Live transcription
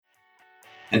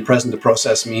And present to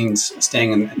process means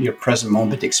staying in your present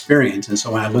moment experience. And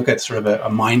so when I look at sort of a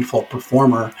mindful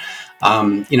performer,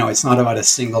 it's not about a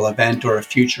single event or a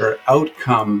future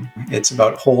outcome. It's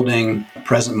about holding a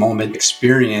present moment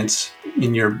experience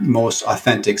in your most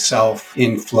authentic self,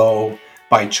 in flow,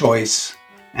 by choice,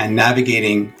 and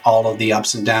navigating all of the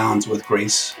ups and downs with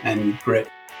grace and grit.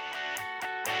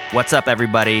 What's up,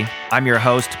 everybody? I'm your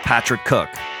host, Patrick Cook.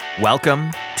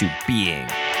 Welcome to Being.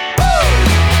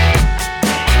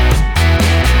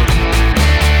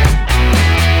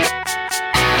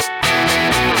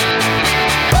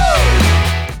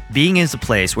 Being is a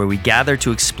place where we gather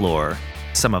to explore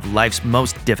some of life's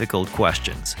most difficult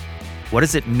questions. What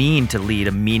does it mean to lead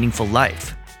a meaningful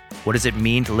life? What does it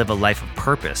mean to live a life of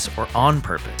purpose or on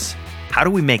purpose? How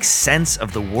do we make sense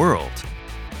of the world?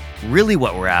 Really,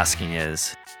 what we're asking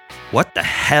is, what the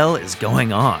hell is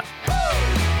going on?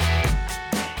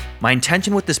 My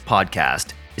intention with this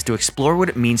podcast is to explore what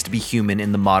it means to be human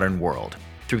in the modern world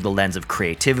through the lens of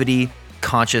creativity,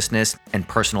 consciousness, and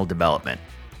personal development.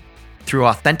 Through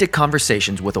authentic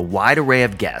conversations with a wide array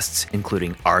of guests,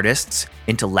 including artists,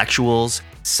 intellectuals,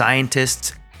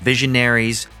 scientists,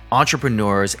 visionaries,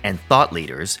 entrepreneurs, and thought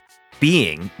leaders,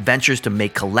 Being ventures to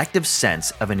make collective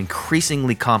sense of an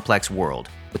increasingly complex world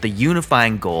with the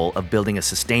unifying goal of building a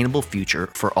sustainable future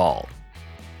for all.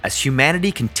 As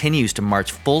humanity continues to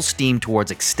march full steam towards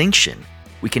extinction,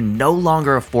 we can no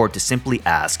longer afford to simply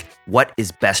ask, what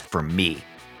is best for me?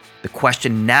 The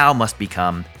question now must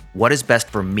become, what is best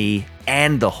for me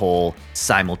and the whole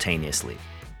simultaneously?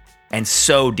 And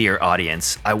so, dear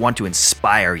audience, I want to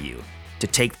inspire you to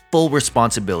take full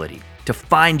responsibility, to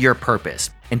find your purpose,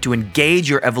 and to engage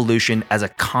your evolution as a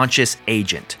conscious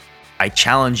agent. I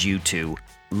challenge you to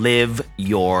live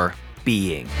your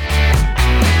being.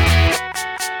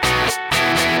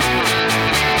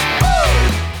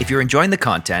 If you're enjoying the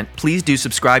content, please do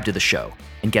subscribe to the show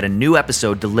and get a new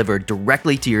episode delivered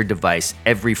directly to your device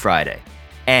every Friday.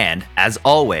 And as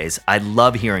always, I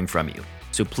love hearing from you.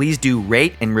 So please do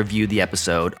rate and review the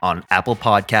episode on Apple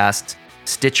Podcasts,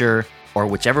 Stitcher, or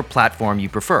whichever platform you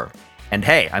prefer. And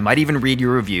hey, I might even read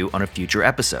your review on a future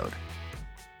episode.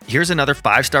 Here's another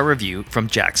 5-star review from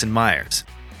Jackson Myers.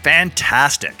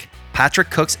 Fantastic! Patrick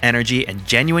Cook's energy and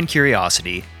genuine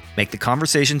curiosity make the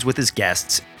conversations with his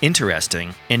guests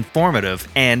interesting, informative,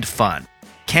 and fun.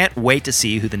 Can't wait to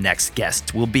see who the next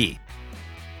guests will be.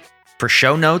 For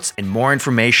show notes and more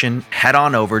information, head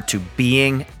on over to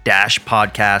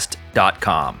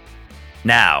being-podcast.com.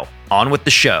 Now, on with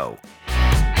the show.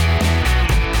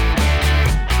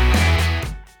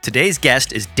 Today's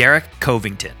guest is Derek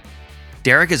Covington.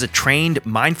 Derek is a trained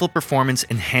mindful performance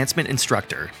enhancement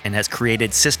instructor and has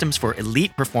created systems for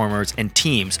elite performers and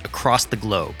teams across the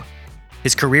globe.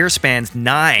 His career spans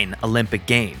 9 Olympic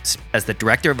Games as the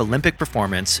Director of Olympic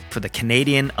Performance for the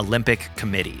Canadian Olympic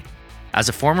Committee. As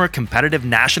a former competitive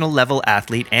national-level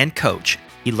athlete and coach,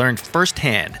 he learned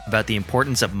firsthand about the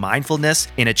importance of mindfulness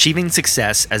in achieving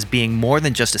success as being more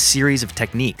than just a series of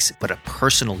techniques, but a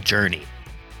personal journey.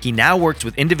 He now works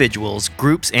with individuals,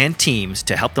 groups, and teams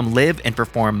to help them live and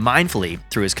perform mindfully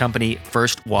through his company,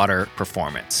 First Water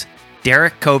Performance.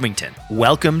 Derek Covington,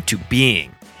 welcome to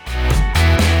Being.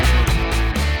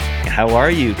 How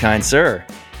are you, kind sir?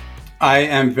 I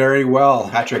am very well,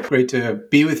 Patrick. Great to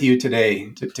be with you today,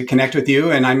 to connect with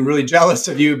you. And I'm really jealous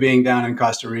of you being down in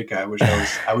Costa Rica. I wish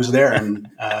I was there. And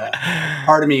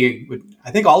part of me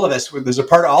I think all of us, there's a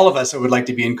part of all of us that would like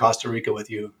to be in Costa Rica with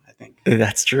you, I think.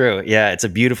 That's true. Yeah, it's a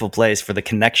beautiful place for the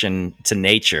connection to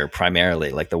nature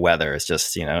primarily. Like the weather is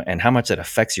just, and how much it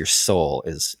affects your soul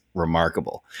is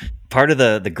remarkable. Part of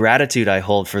the gratitude I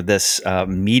hold for this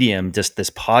medium, just this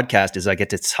podcast, is I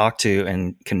get to talk to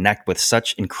and connect with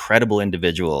such incredible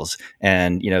individuals.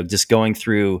 And, just going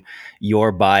through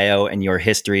your bio and your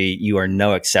history, you are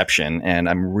no exception. And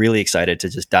I'm really excited to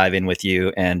just dive in with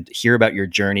you and hear about your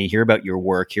journey, hear about your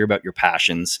work, hear about your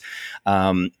passions.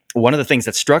 One of the things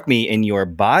that struck me in your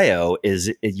bio is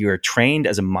you're trained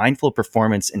as a mindful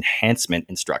performance enhancement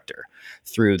instructor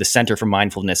through the Center for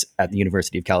Mindfulness at the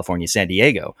University of California, San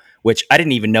Diego, which I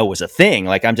didn't even know was a thing.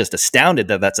 Like, I'm just astounded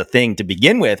that that's a thing to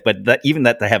begin with, but even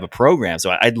that they have a program.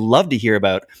 So I'd love to hear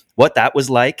about what that was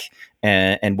like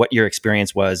and what your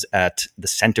experience was at the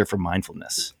Center for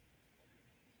Mindfulness.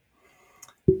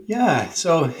 Yeah.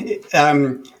 So,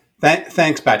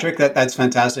 thanks, Patrick. That's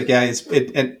fantastic. Yeah.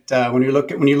 When you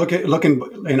look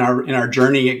in our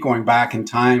journey going back in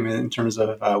time in terms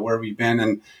of where we've been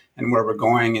and where we're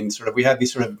going, and sort of we have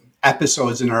these sort of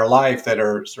episodes in our life that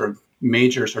are sort of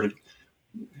major sort of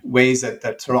ways that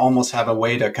sort of almost have a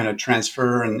way to kind of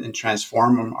transfer and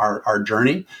transform our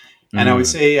journey. And I would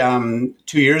say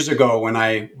 2 years ago, when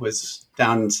I was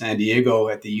down in San Diego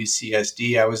at the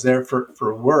UCSD, I was there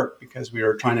for work because we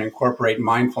were trying to incorporate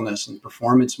mindfulness and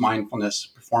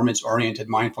performance-oriented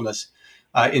mindfulness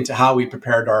into how we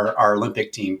prepared our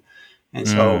Olympic team. And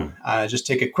so just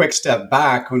take a quick step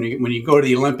back. When you go to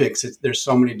the Olympics, there's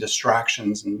so many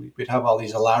distractions, and we'd have all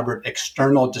these elaborate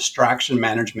external distraction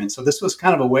management. So this was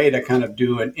kind of a way to kind of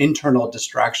do an internal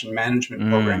distraction management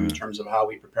program in terms of how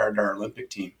we prepared our Olympic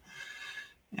team.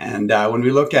 And when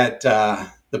we look at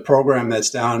the program that's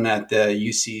down at the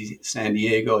UC San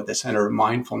Diego at the Center of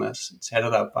Mindfulness, it's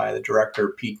headed up by the director,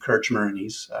 Pete Kirchmer, and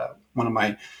he's one of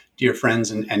my dear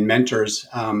friends and mentors.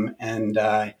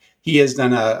 He has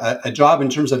done a job in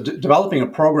terms of developing a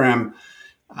program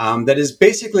that is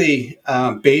basically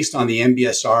based on the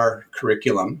MBSR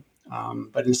curriculum.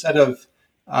 But instead of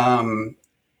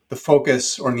the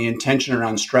focus or the intention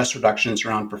around stress reductions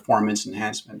around performance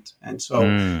enhancement. And so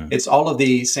it's all of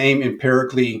the same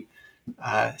empirically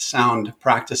sound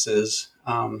practices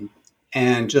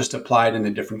and just applied in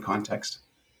a different context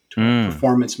to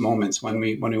performance moments when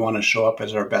we want to show up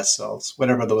as our best selves,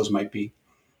 whatever those might be.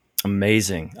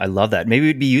 Amazing. I love that. Maybe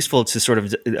it'd be useful to sort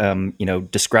of,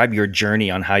 describe your journey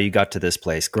on how you got to this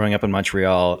place. Growing up in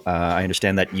Montreal, I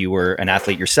understand that you were an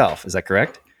athlete yourself. Is that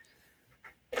correct?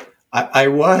 I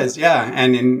was, yeah.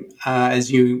 And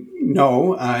as you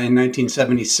know, in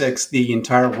 1976, the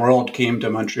entire world came to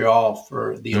Montreal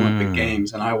for the Olympic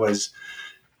Games. And I was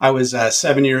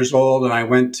 7 years old, and I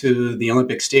went to the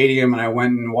Olympic Stadium, and I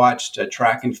went and watched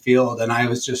track and field, and I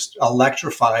was just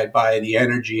electrified by the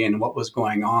energy and what was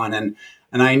going on. And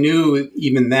I knew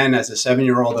even then, as a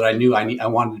 7-year-old, that I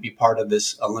wanted to be part of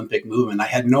this Olympic movement. I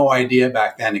had no idea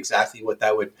back then exactly what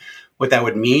that would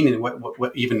mean, and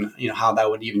what even, how that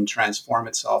would even transform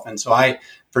itself. And so I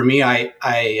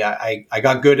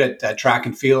got good at track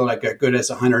and field. I got good as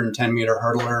a 110 meter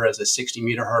hurdler, as a 60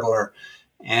 meter hurdler.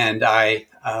 And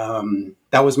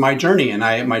that was my journey.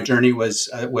 And my journey was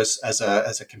as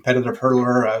a competitive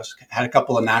hurdler. I had a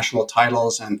couple of national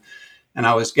titles, and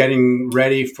I was getting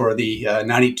ready for the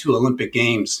 92 Olympic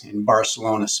Games in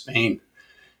Barcelona, Spain.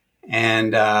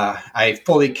 And I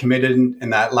fully committed in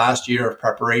that last year of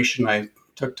preparation. I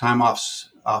took time off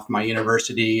my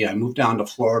university. I moved down to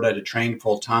Florida to train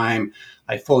full time.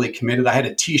 I fully committed. I had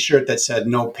a T-shirt that said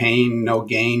 "No pain, no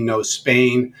gain, no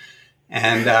Spain."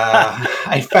 And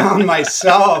I found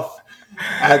myself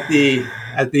at the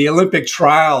Olympic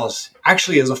trials,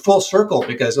 actually as a full circle,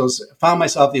 because found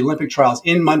myself at the Olympic trials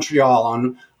in Montreal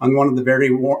on one of the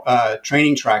very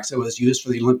training tracks that was used for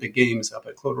the Olympic Games up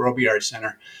at Claude Robillard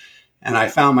Center. And I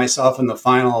found myself in the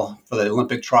final for the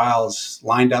Olympic trials,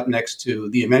 lined up next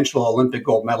to the eventual Olympic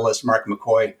gold medalist Mark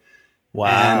McCoy.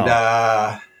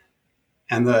 Wow!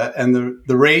 And the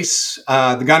race,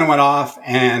 the gun went off,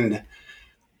 and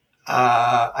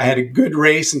I had a good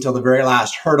race until the very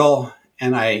last hurdle,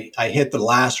 and I hit the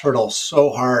last hurdle so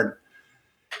hard,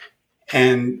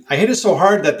 and I hit it so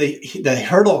hard that the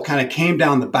hurdle kind of came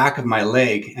down the back of my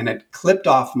leg, and it clipped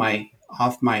off my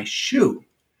shoe,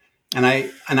 and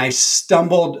I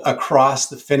stumbled across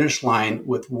the finish line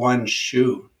with one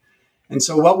shoe. And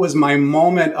so what was my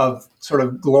moment of sort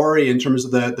of glory in terms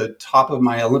of the top of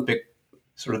my Olympic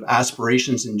sort of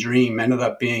aspirations and dream ended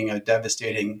up being a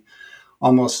devastating,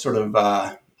 almost sort of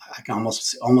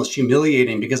almost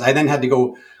humiliating, because I then had to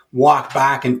go walk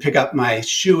back and pick up my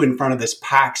shoe in front of this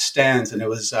packed stands, and it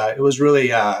was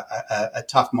really a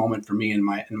tough moment for me in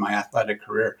my athletic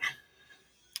career.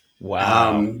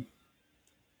 Wow.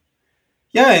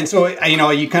 Yeah, and so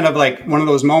you kind of like one of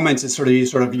those moments. It's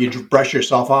you brush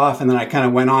yourself off, and then I kind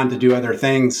of went on to do other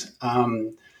things.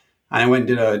 I went and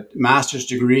did a master's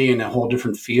degree in a whole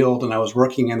different field, and I was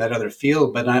working in that other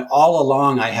field. But all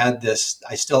along, I had this.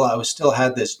 I still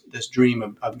had this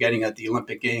dream of getting at the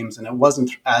Olympic Games, and it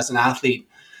wasn't as an athlete.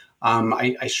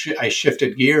 I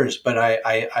shifted gears, but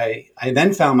I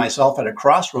then found myself at a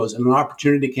crossroads, and an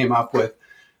opportunity came up with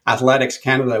Athletics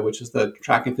Canada, which is the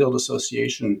Track and Field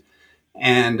Association,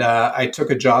 and I took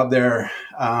a job there,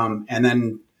 and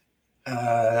then.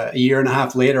 A year and a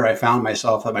half later, I found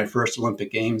myself at my first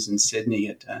Olympic Games in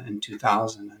Sydney in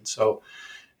 2000. And so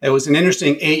it was an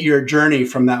interesting 8-year journey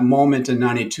from that moment in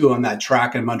 92 on that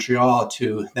track in Montreal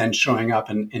to then showing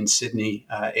up in Sydney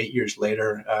 8 years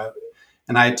later.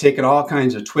 And I had taken all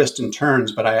kinds of twists and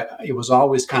turns, but it was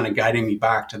always kind of guiding me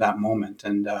back to that moment.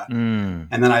 And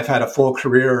then I've had a full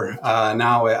career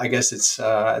now. I guess it's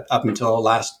up until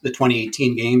the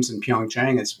 2018 Games in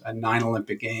Pyeongchang. It's 9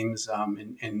 Olympic Games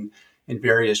in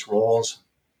various roles.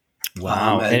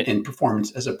 Wow. In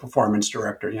performance, as a performance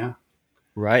director. Yeah.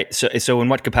 Right. So in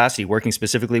what capacity? Working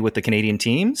specifically with the Canadian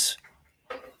teams?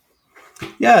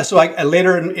 Yeah, so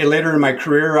later in my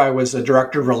career, I was a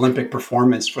director of Olympic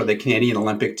performance for the Canadian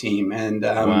Olympic team, and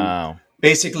Wow.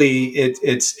 basically,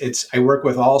 it's I work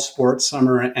with all sports,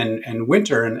 summer and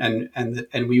winter,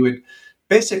 and we would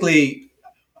basically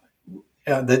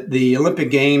the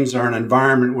Olympic Games are an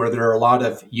environment where there are a lot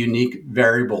of unique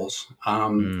variables,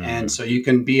 and Mm. so you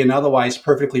can be an otherwise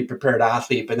perfectly prepared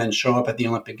athlete, but then show up at the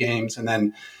Olympic Games, and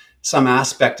then some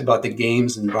aspect about the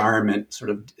games environment sort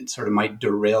of might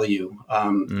derail you.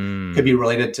 Could be Mm.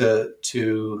 related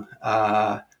to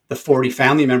the 40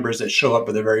 family members that show up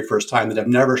for the very first time that have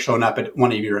never shown up at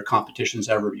one of your competitions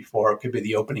ever before. It could be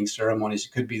the opening ceremonies.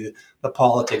 It could be the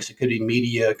politics. It could be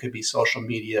media. It could be social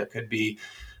media. It could be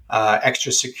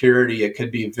extra security. It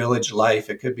could be village life.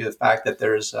 It could be the fact that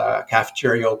there's a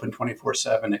cafeteria open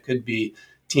 24/7. It could be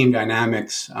team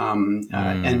dynamics, Mm.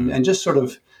 and just sort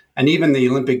of, and even the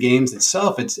Olympic Games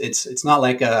itself. It's not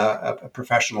like a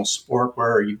professional sport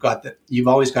where you've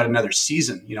always got another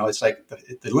season. It's like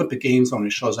the Olympic Games only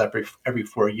shows up every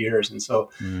 4 years, and so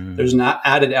there's Mm. an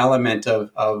added element of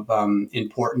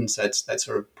importance that's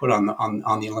sort of put on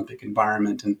the Olympic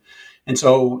environment. And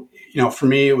so, for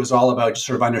me, it was all about just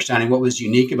sort of understanding what was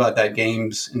unique about that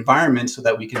game's environment, so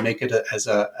that we can make it as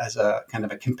a kind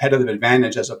of a competitive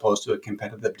advantage as opposed to a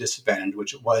competitive disadvantage,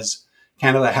 which it was.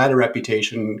 Canada had a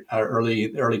reputation early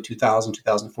 2000,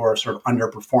 2004 of sort of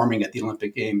underperforming at the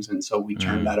Olympic Games, and so we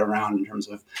turned Mm. that around in terms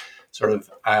of sort of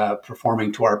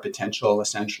performing to our potential,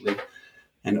 essentially,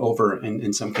 and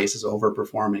in some cases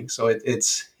overperforming. So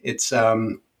it's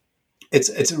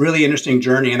a really interesting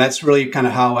journey, and that's really kind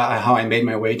of how I made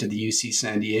my way to the UC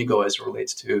San Diego as it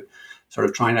relates to sort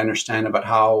of trying to understand about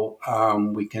how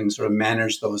we can sort of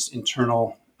manage those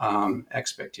internal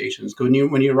expectations. When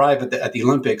you arrive at the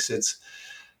Olympics, it's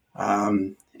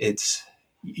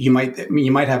you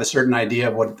might have a certain idea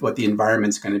of what the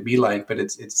environment's going to be like, but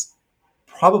it's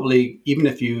probably, even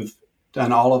if you've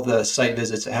done all of the site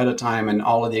visits ahead of time and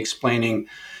all of the explaining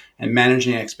and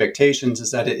managing expectations,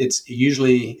 is that it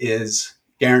usually is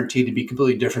guaranteed to be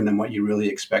completely different than what you really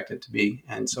expect it to be.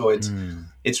 And so Mm.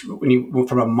 it's when you,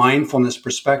 from a mindfulness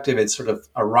perspective, it's sort of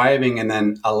arriving and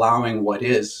then allowing what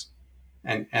is.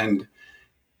 And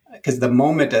because the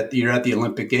moment that you're at the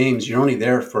Olympic Games, you're only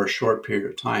there for a short period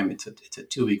of time. It's a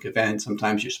 2 week event.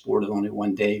 Sometimes your sport is only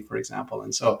one day, for example.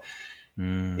 And so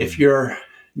if Mm. you're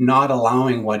not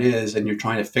allowing what is and you're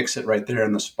trying to fix it right there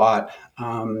in the spot,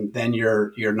 then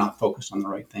you're not focused on the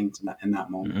right things in that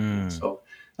moment. Mm. So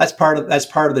that's part of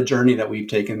the journey that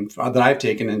I've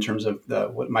taken in terms of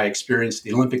what my experience at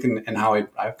the Olympic, and how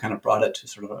I've kind of brought it to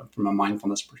sort of from a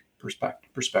mindfulness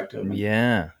perspective. And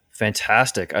Yeah.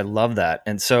 Fantastic. I love that.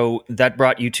 And so that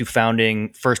brought you to founding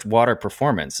First Water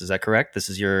Performance. Is that correct? This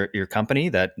is your company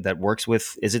that works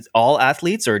with, is it all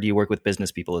athletes, or do you work with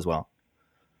business people as well?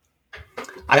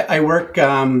 I work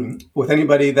with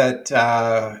anybody that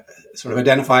sort of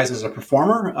identifies as a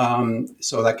performer.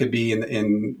 So that could be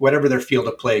in whatever their field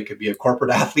of play. It could be a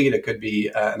corporate athlete. It could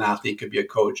be an athlete. It could be a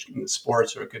coach in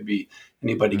sports, or it could be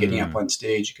anybody getting up Mm. on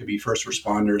stage. It could be first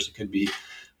responders. It could be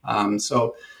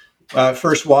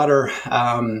First Water.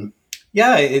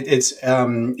 Yeah, it's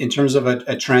in terms of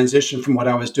a transition from what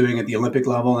I was doing at the Olympic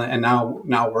level, and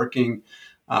now working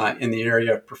in the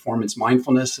area of performance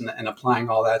mindfulness, and applying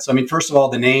all that. So, I mean, first of all,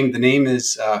 the name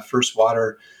is First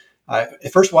Water.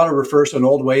 First Water refers to an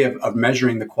old way of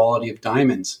measuring the quality of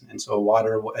diamonds, and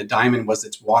so a diamond was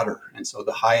its water, and so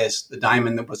the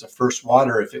diamond that was the first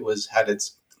water, if it had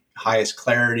its highest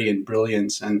clarity and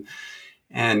brilliance, and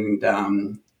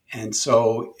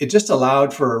so it just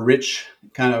allowed for a rich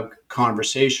kind of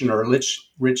conversation, or a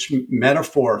rich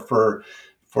metaphor for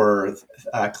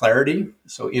clarity.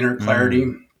 So inner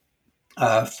clarity,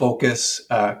 Mm. focus,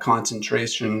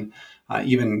 concentration,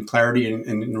 even clarity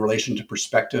in relation to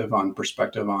perspective on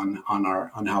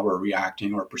how we're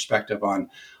reacting, or perspective on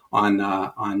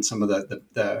some of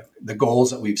the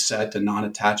goals that we've set, and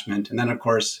non-attachment. And then, of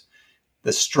course,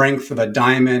 the strength of a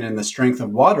diamond and the strength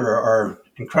of water are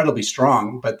incredibly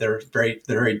strong, but they're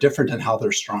very different in how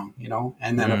they're strong,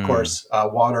 And then, of Mm. course,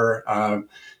 water,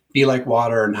 be like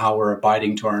water, and how we're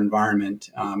abiding to our environment,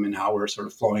 and how we're sort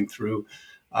of flowing through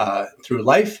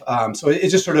life. So it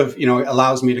just sort of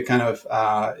allows me to kind of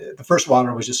the First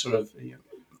Water was just sort of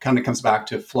kind of comes back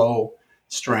to flow,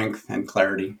 strength, and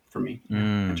clarity for me. Yeah,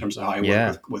 in Mm. terms of how I work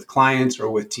Yeah. with clients or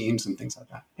with teams and things like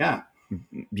that. Yeah.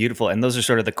 Beautiful. And those are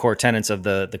sort of the core tenets of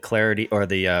the clarity, or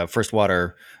the First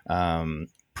Water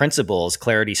principles: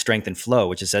 clarity, strength, and flow,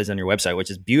 which it says on your website,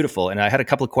 which is beautiful. And I had a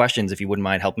couple of questions, if you wouldn't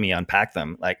mind helping me unpack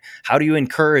them. Like, how do you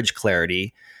encourage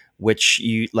clarity which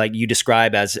you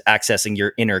describe as accessing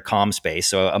your inner calm space,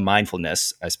 so a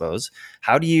mindfulness, I suppose.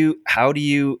 How do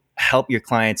you help your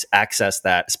clients access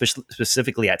that,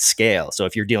 specifically at scale? So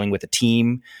if you're dealing with a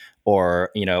team, or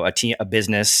a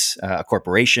business, a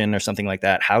corporation, or something like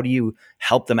that, how do you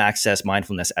help them access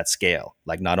mindfulness at scale,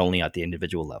 like not only at the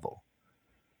individual level?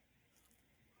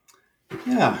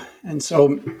 Yeah, and so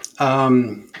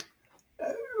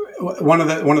one of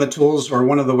the tools, or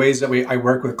one of the ways that I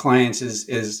work with clients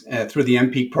is through the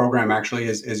MPEAK program. Actually,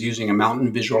 is using a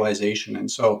mountain visualization,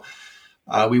 and so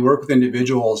we work with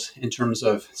individuals in terms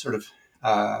of sort of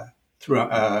through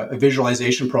a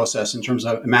visualization process, in terms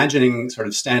of imagining sort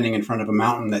of standing in front of a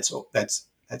mountain that's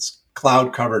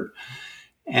cloud covered,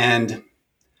 and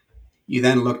you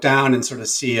then look down and sort of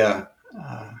see a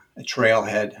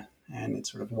trailhead, and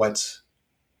it's sort of what's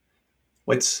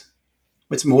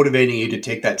motivating you to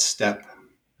take that step.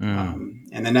 And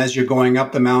then as you're going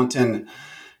up the mountain,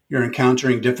 you're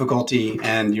encountering difficulty,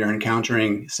 and you're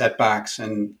encountering setbacks,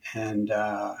 and then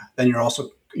you're also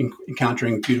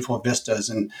encountering beautiful vistas,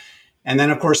 and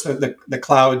then of course the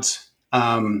clouds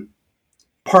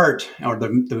part, or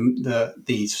the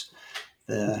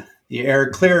air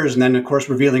clears, and then of course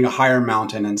revealing a higher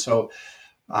mountain. And so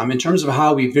in terms of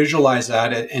how we visualize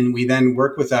that, and we then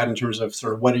work with that in terms of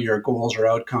sort of what are your goals or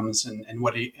outcomes, and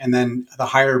then the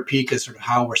higher peak is sort of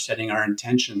how we're setting our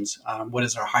intentions. What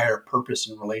is our higher purpose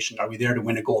in relation? Are we there to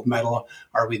win a gold medal?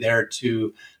 Are we there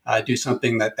to do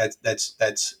something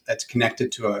that's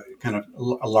connected to a kind of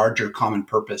a larger common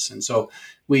purpose? And so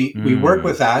we work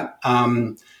with that,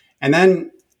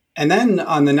 and then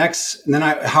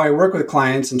how I work with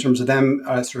clients in terms of them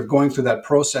sort of going through that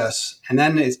process, and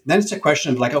then it's a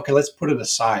question of like, okay, let's put it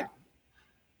aside,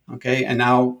 okay, and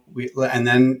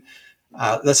then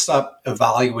let's stop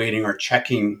evaluating or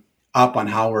checking up on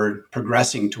how we're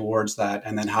progressing towards that,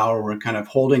 and then how we're kind of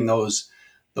holding those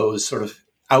sort of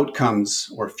outcomes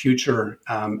or future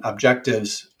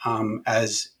objectives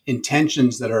as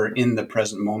intentions that are in the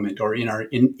present moment, or in our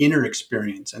inner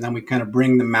experience, and then we kind of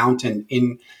bring the mountain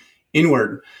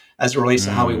inward as it relates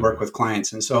to how we work with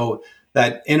clients. And so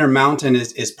that inner mountain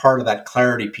is part of that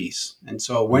clarity piece. And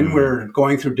so when we're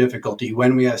going through difficulty,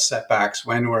 when we have setbacks,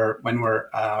 when we're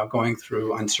going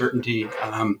through uncertainty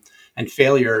and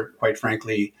failure, quite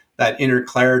frankly, that inner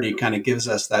clarity kind of gives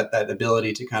us that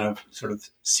ability to kind of sort of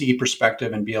see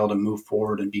perspective and be able to move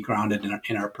forward and be grounded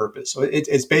in our purpose. So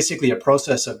it's basically a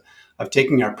process of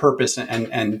taking our purpose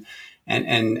and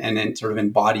sort of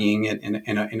embodying it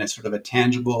in a sort of a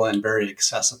tangible and very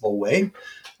accessible way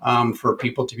for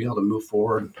people to be able to move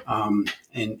forward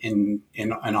in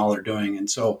all they're doing. And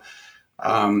so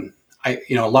a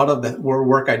lot of the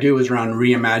work I do is around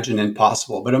reimagine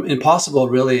impossible, but impossible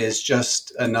really is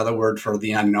just another word for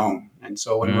the unknown. And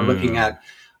so when we're looking at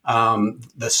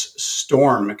the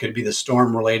storm, it could be the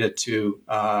storm related to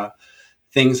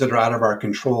things that are out of our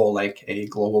control, like a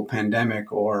global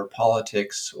pandemic or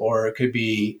politics, or it could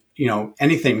be,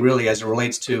 anything really as it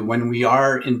relates to when we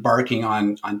are embarking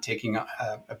on taking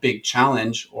a big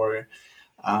challenge, or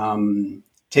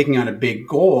taking on a big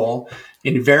goal.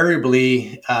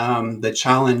 Invariably, the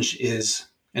challenge is,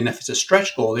 and if it's a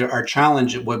stretch goal, our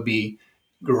challenge would be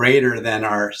greater than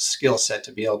our skill set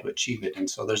to be able to achieve it. And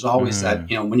so there's always that,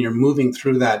 when you're moving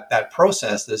through that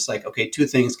process, there's like, okay, two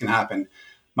things can happen.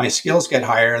 My skills get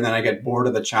higher, and then I get bored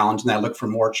of the challenge, and I look for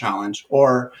more challenge,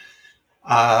 or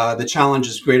the challenge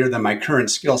is greater than my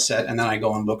current skill set, and then I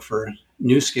go and look for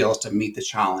new skills to meet the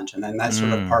challenge. And then that's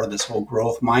sort of part of this whole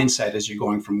growth mindset, as you're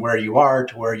going from where you are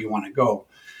to where you want to go.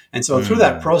 And so through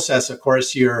that process, of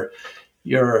course, you're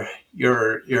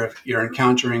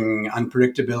encountering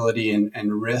unpredictability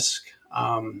and risk,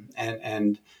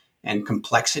 and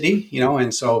complexity,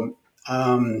 and so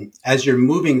as you're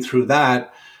moving through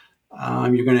that,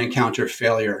 you're going to encounter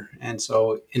failure. And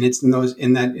so, and it's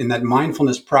in that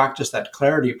mindfulness practice, that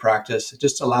clarity practice, it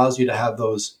just allows you to have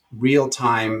those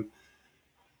real-time,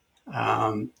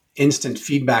 instant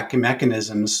feedback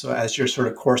mechanisms, so as you're sort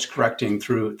of course correcting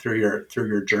through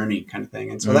your journey, kind of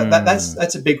thing. And so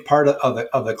that's a big part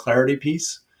of the clarity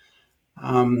piece.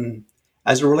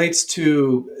 As it relates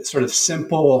to sort of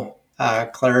simple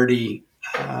clarity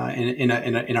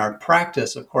in our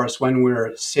practice, of course, when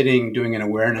we're sitting doing an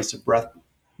awareness of breath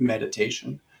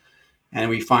meditation, and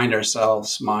we find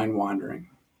ourselves mind wandering,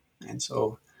 and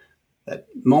so that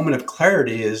moment of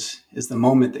clarity is the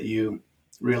moment that you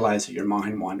realize that you're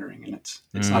mind wandering, and it's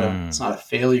not a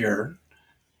failure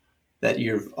that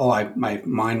my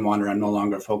mind wander, I'm no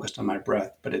longer focused on my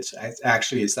breath, but it's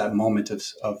that moment of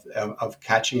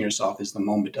catching yourself is the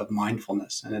moment of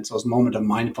mindfulness. And it's those moment of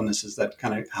mindfulnesses that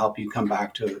kind of help you come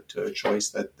back to a choice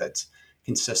that's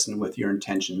consistent with your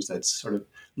intentions. That's sort of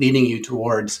leading you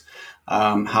towards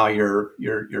how you're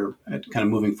kind of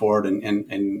moving forward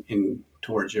and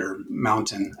towards your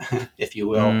mountain, if you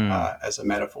will, as a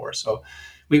metaphor. So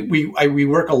we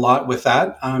work a lot with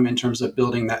that in terms of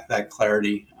building that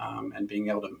clarity and being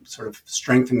able to sort of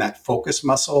strengthen that focus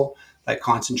muscle, that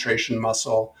concentration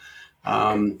muscle.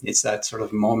 It's that sort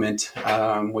of moment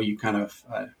where you kind of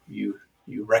you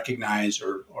recognize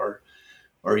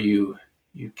or you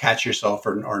catch yourself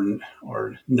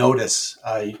or notice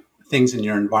things in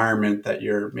your environment that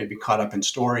you're maybe caught up in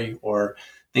story or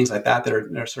things like that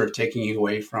are sort of taking you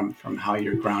away from how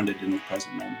you're grounded in the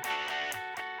present moment.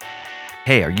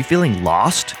 Hey, are you feeling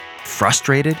lost,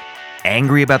 frustrated,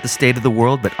 angry about the state of the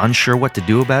world, but unsure what to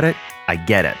do about it? I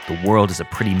get it. The world is a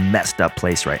pretty messed up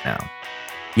place right now.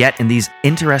 Yet, in these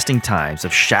interesting times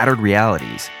of shattered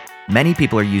realities, many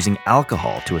people are using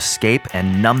alcohol to escape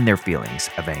and numb their feelings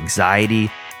of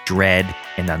anxiety, dread,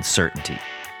 and uncertainty.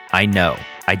 I know,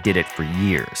 I did it for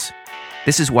years.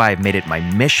 This is why I've made it my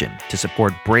mission to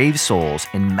support brave souls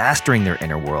in mastering their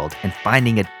inner world and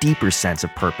finding a deeper sense of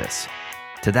purpose.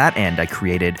 To that end, I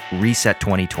created Reset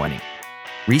 2020.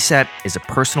 Reset is a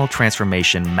personal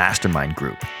transformation mastermind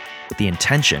group with the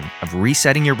intention of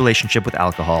resetting your relationship with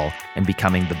alcohol and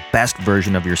becoming the best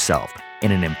version of yourself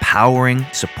in an empowering,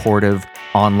 supportive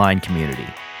online community.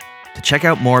 To check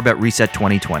out more about Reset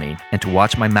 2020 and to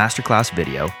watch my masterclass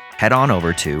video, head on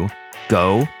over to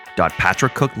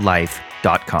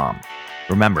go.patrickcooklife.com.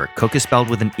 Remember, Cook is spelled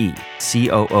with an E,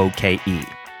 C-O-O-K-E.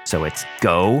 So it's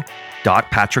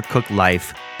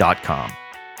go.patrickcooklife.com.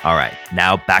 All right,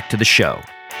 now back to the show.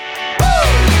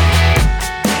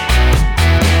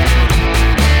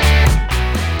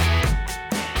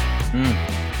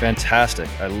 Fantastic.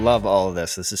 I love all of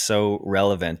this. This is so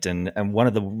relevant. And one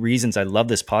of the reasons I love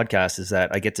this podcast is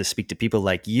that I get to speak to people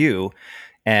like you.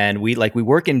 And we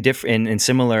work in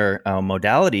similar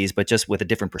modalities, but just with a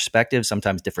different perspective,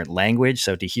 sometimes different language.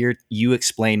 So to hear you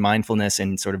explain mindfulness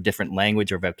in sort of different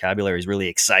language or vocabulary is really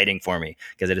exciting for me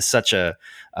because it is such a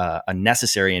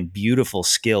necessary and beautiful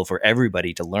skill for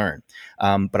everybody to learn.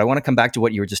 But I want to come back to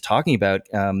what you were just talking about.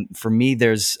 For me,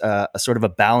 there's a sort of a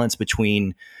balance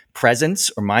between presence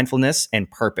or mindfulness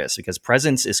and purpose, because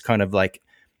presence is kind of like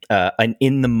an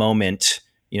in the moment,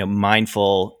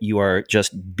 mindful, you are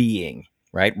just being,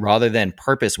 right? Rather than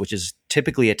purpose, which is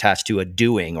typically attached to a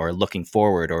doing or looking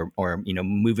forward or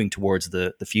moving towards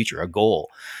the future, a goal.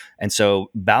 And so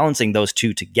balancing those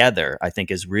two together, I think,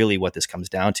 is really what this comes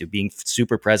down to, being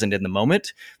super present in the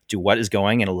moment to what is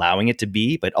going and allowing it to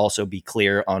be, but also be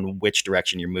clear on which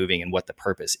direction you're moving and what the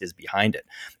purpose is behind it.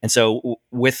 And so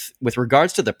with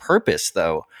regards to the purpose,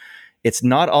 though, it's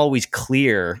not always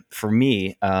clear for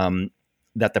me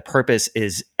that the purpose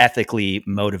is ethically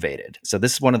motivated. So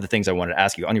this is one of the things I wanted to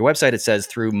ask you. On your website, it says,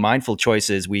 through mindful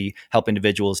choices, we help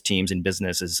individuals, teams, and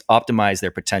businesses optimize their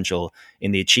potential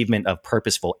in the achievement of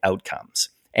purposeful outcomes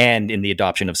and in the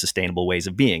adoption of sustainable ways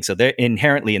of being. So there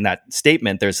inherently in that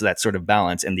statement, there's that sort of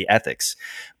balance in the ethics.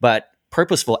 But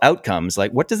purposeful outcomes,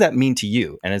 like, what does that mean to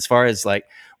you? And as far as like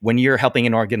when you're helping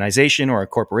an organization or a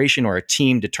corporation or a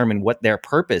team determine what their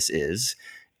purpose is,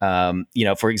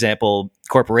 for example,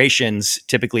 corporations,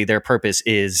 typically their purpose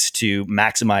is to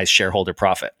maximize shareholder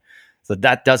profit. So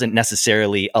that doesn't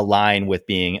necessarily align with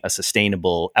being a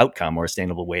sustainable outcome or a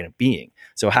sustainable way of being.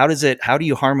 So how do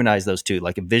you harmonize those two,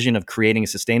 like a vision of creating a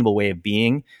sustainable way of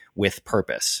being with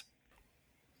purpose?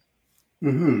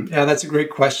 Mm-hmm. Yeah, that's a great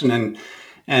question.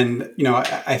 And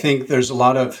I think there's a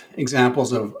lot of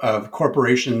examples of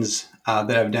corporations that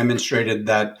have demonstrated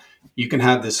that you can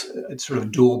have this sort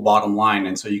of dual bottom line.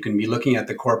 And so you can be looking at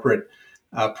the corporate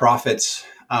profits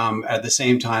at the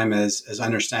same time as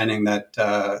understanding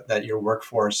that your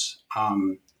workforce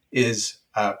is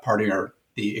part of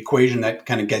the equation that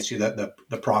kind of gets you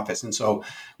the profits. And so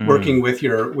working with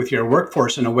your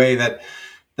workforce in a way that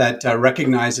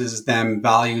recognizes them,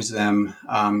 values them.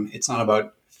 It's not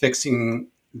about fixing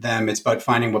them. It's about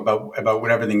finding about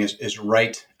what everything is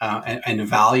right and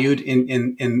valued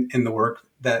in the work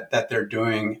that they're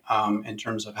doing in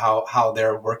terms of how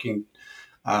they're working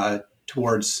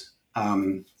towards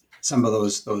some of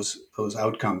those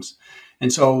outcomes.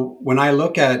 And so when I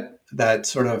look at that,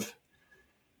 sort of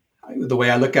the way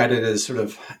I look at it is sort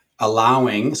of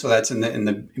allowing. So that's in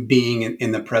the being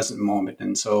in the present moment.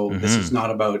 And so this is not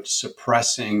about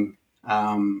suppressing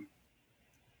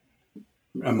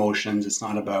emotions. It's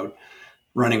not about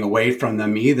running away from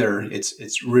them either.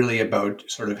 It's really about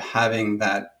sort of having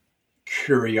that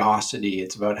curiosity.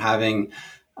 It's about having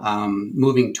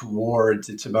moving towards.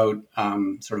 It's about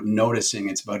sort of noticing.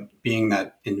 It's about being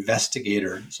that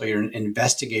investigator. So you're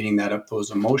investigating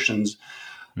those emotions,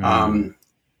 and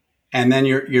then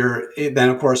then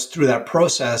of course through that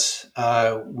process,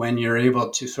 when you're able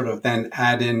to sort of then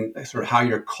add in sort of how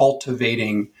you're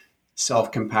cultivating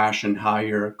self-compassion, how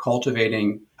you're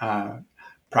cultivating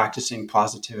practicing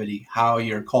positivity, how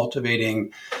you're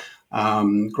cultivating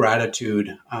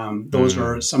gratitude. Those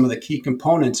are some of the key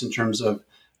components in terms of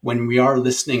when we are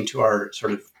listening to our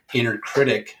sort of inner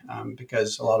critic,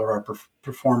 because a lot of our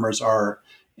performers are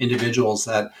individuals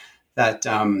that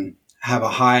have a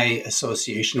high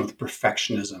association with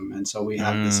perfectionism, and so we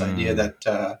have this idea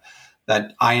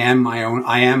that I am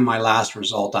my last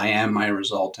result, I am my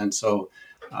result, and so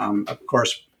of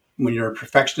course, when you're a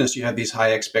perfectionist, you have these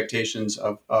high expectations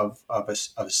of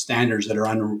standards that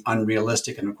are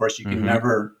unrealistic, and of course, you can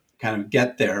never kind of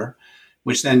get there,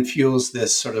 which then fuels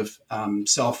this sort of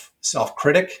self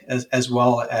critic as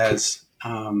well as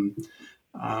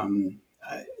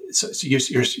so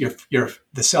the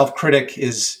self critic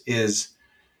is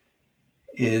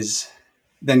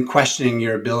then questioning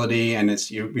your ability,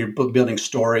 and you're building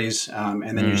stories,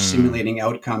 and then you're simulating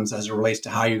outcomes as it relates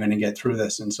to how you're going to get through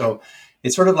this. And so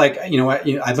it's sort of like,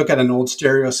 I look at an old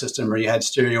stereo system where you had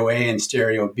stereo A and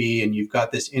stereo B, and you've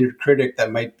got this inner critic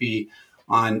that might be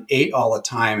on 8 all the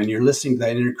time, and you're listening to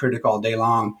that inner critic all day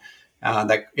long.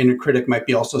 That inner critic might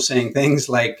be also saying things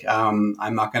like, I'm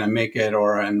not going to make it,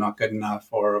 or I'm not good enough,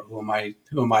 or who am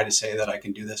I to say that I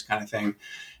can do this kind of thing.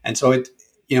 And so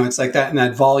it's like that. And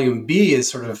that volume B is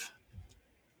sort of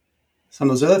some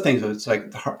of those other things. It's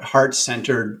like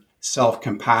heart-centered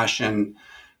self-compassion,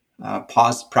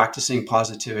 practicing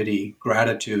positivity,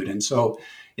 gratitude. And so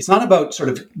it's not about sort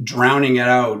of drowning it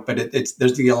out, but there's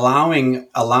the allowing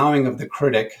of the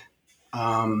critic.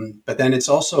 But then it's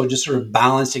also just sort of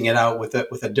balancing it out with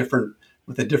a different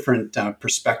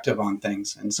perspective on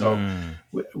things. And so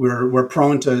we're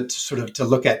prone to sort of to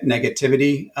look at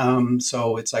negativity.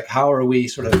 So it's like, how are we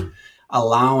sort of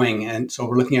allowing? And so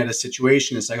we're looking at a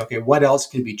situation. It's like, okay, what else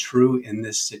can be true in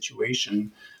this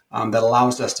situation that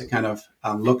allows us to kind of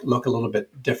look a little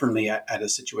bit differently at a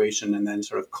situation, and then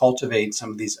sort of cultivate some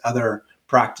of these other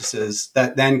practices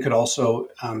that then could also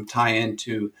tie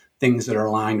into things that are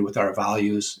aligned with our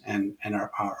values and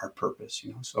our purpose,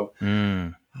 So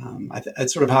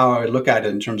that's sort of how I would look at it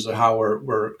in terms of how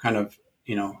we're kind of,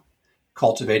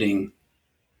 cultivating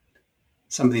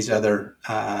some of these other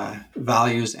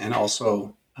values and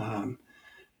also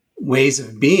ways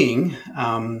of being,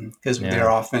 because they're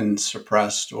often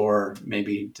suppressed or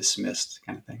maybe dismissed,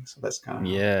 kind of thing. So that's kind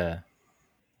of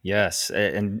Yes,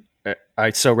 and I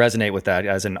so resonate with that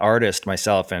as an artist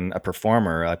myself and a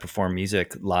performer. I perform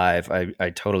music live. I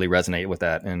totally resonate with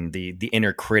that, and the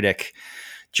inner critic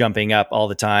jumping up all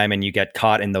the time, and you get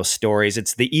caught in those stories.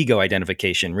 It's the ego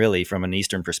identification, really, from an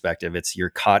Eastern perspective. It's you're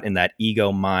caught in that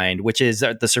ego mind, which is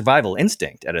the survival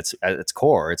instinct at its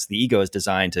core. It's the ego is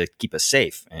designed to keep us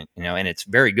safe, and it's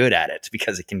very good at it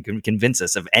because it can convince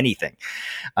us of anything.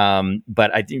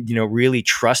 But I think, really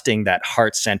trusting that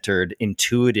heart-centered,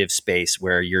 intuitive space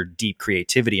where your deep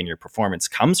creativity and your performance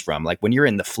comes from. Like when you're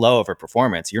in the flow of a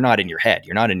performance, you're not in your head,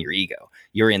 you're not in your ego.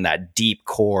 You're in that deep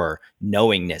core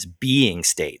knowingness, being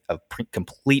state of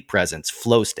complete presence,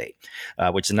 flow state,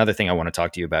 which is another thing I want to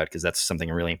talk to you about because that's something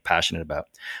I'm really passionate about.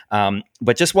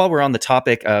 But just while we're on the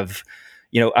topic of,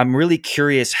 I'm really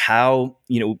curious how,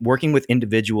 working with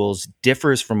individuals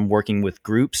differs from working with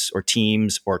groups or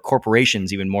teams or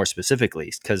corporations, even more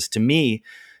specifically, because to me,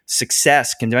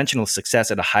 conventional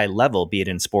success at a high level, be it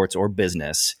in sports or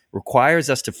business, requires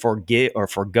us to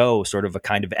forgo sort of a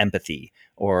kind of empathy,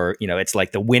 or, it's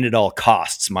like the win at all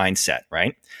costs mindset,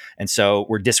 right? And so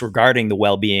we're disregarding the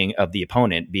well-being of the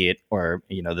opponent, be it, or,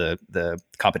 the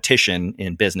competition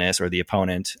in business or the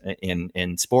opponent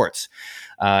in sports.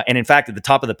 And in fact, at the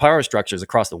top of the power structures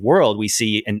across the world, we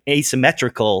see an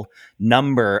asymmetrical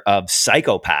number of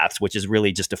psychopaths, which is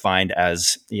really just defined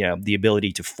as, the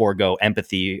ability to forego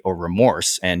empathy or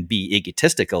remorse and be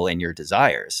egotistical in your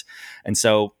desires. And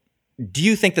so do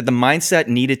you think that the mindset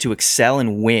needed to excel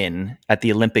and win at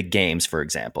the Olympic Games, for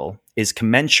example, is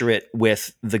commensurate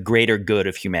with the greater good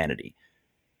of humanity?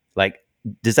 Like,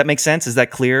 does that make sense? Is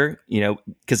that clear?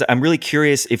 Because I'm really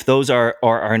curious if those are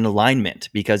in alignment.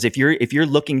 Because if you're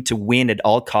looking to win at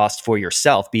all costs for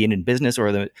yourself, be it in business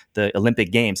or the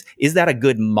Olympic Games, is that a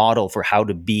good model for how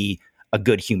to be a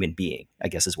good human being, I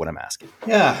guess is what I'm asking.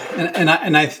 Yeah,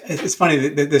 and it's funny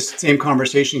that this same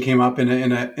conversation came up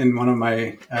in one of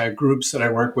my groups that I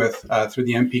work with through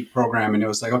the MPEAK program, and it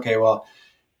was like, okay, well,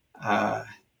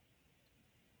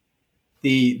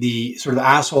 the sort of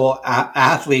asshole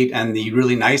athlete and the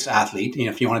really nice athlete.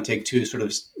 If you want to take two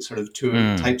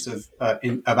two types of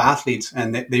athletes,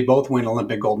 and they both win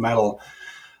Olympic gold medal.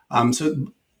 So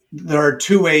there are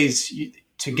two ways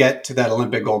to get to that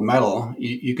Olympic gold medal.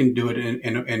 You can do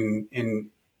it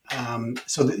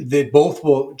so they both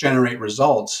will generate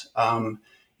results.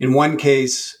 In one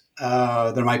case,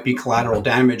 there might be collateral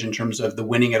damage in terms of the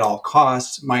winning at all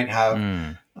costs might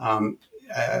have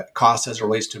costs as it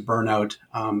relates to burnout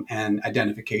and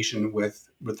identification with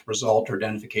result, or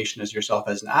identification as yourself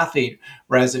as an athlete.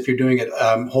 Whereas if you're doing it,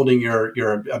 holding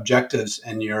your objectives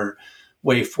and your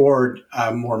way forward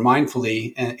more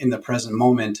mindfully in the present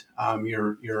moment,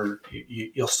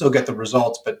 you'll still get the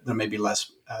results, but there may be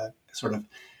less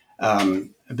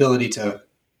ability to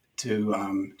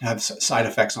have side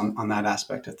effects on that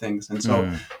aspect of things. And so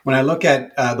when I look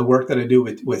at the work that I do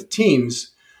with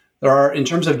teams, there are, in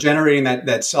terms of generating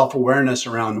that self-awareness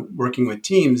around working with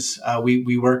teams,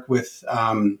 we work with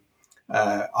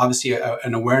obviously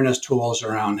an awareness tools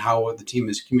around how the team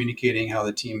is communicating, how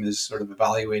the team is sort of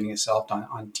evaluating itself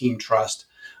on team trust.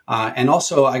 And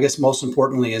also, I guess most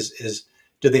importantly is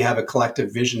do they have a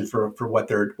collective vision for what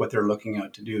they're looking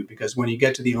out to do? Because when you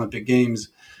get to the Olympic Games,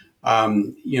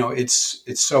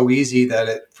 it's so easy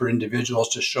for individuals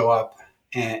to show up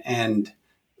and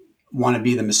want to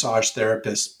be the massage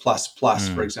therapist plus,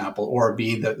 for example, or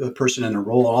be the person in a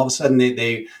role. All of a sudden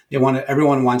they want to,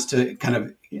 everyone wants to kind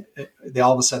of,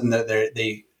 all of a sudden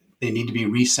they need to be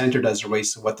recentered as it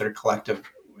relates to what their collective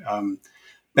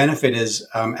benefit is,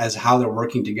 as how they're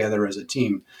working together as a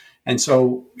team. And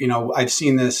so, I've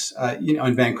seen this,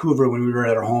 in Vancouver when we were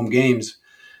at our home games,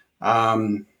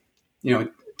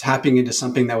 tapping into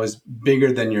something that was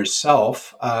bigger than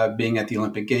yourself, being at the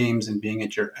Olympic Games and being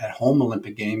at your at-home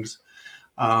Olympic Games,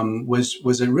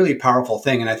 was a really powerful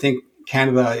thing. And I think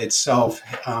Canada itself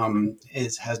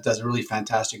does a really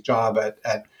fantastic job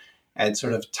at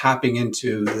sort of tapping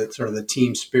into the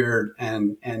team spirit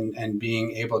and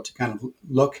being able to kind of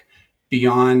look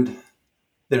beyond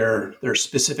their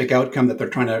specific outcome that they're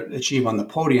trying to achieve on the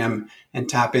podium and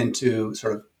tap into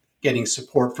sort of getting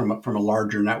support from a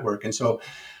larger network. And so,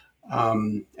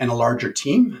 and a larger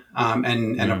team.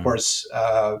 And of course,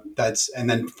 and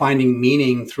then finding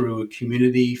meaning through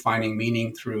community, finding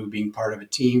meaning through being part of a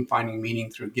team, finding meaning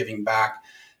through giving back,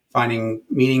 finding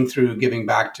meaning through giving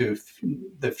back to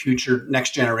the future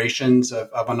next generations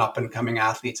of an up and coming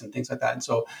athletes and things like that. And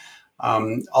so,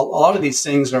 a lot of these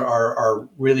things are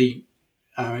really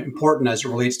important as it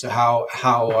relates to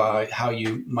how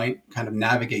you might kind of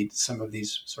navigate some of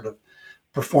these sort of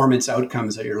performance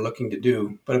outcomes that you're looking to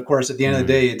do. But of course, at the end of the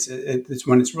day, it's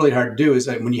when it's really hard to do is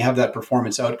that when you have that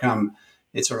performance outcome,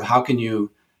 it's sort of how can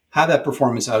you have that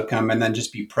performance outcome and then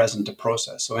just be present to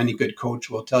process. So any good coach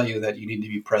will tell you that you need to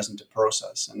be present to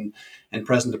process, and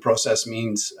present to process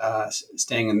means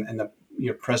staying in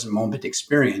your present moment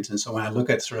experience. And so when I look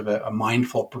at sort of a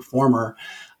mindful performer,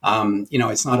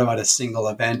 it's not about a single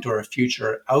event or a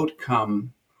future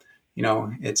outcome.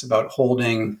 It's about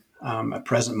holding a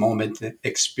present moment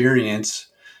experience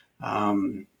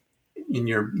in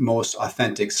your most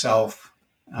authentic self,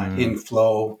 in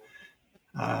flow,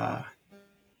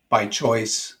 by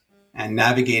choice, and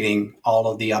navigating all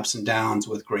of the ups and downs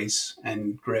with grace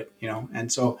and grit.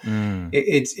 And so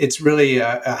it's really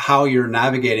how you're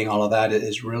navigating all of that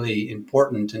is really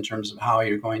important in terms of how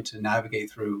you're going to navigate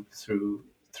through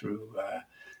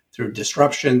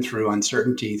disruption, through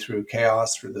uncertainty, through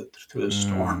chaos, through the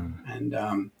storm.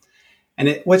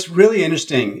 And what's really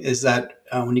interesting is that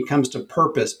when it comes to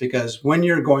purpose, because when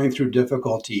you're going through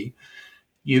difficulty,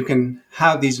 you can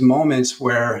have these moments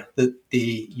where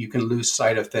you can lose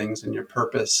sight of things, and your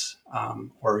purpose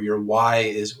or your why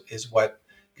is what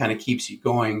kind of keeps you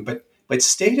going. But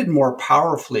stated more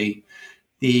powerfully,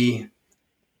 the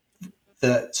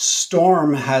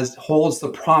storm holds the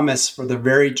promise for the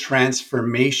very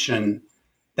transformation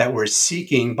that we're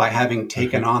seeking by having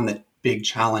taken on the big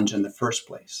challenge in the first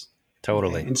place.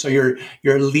 Totally. Okay? And so you're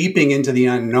leaping into the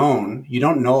unknown. You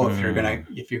don't know if you're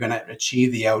gonna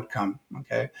achieve the outcome.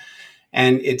 Okay.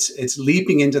 And it's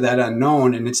leaping into that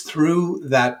unknown, and it's through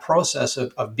that process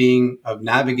of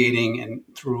navigating and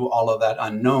through all of that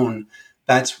unknown,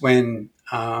 that's when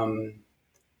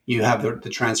you have the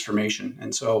transformation.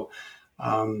 And so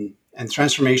and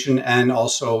transformation, and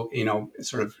also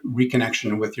sort of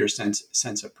reconnection with your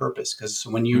sense of purpose. Because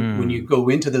when you go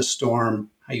into the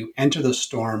storm, how you enter the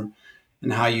storm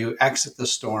and how you exit the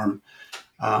storm,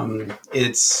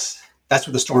 that's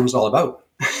what the storm is all about.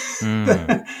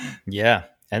 Yeah.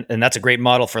 And that's a great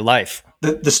model for life.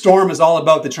 The storm is all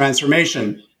about the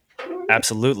transformation.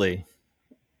 Absolutely.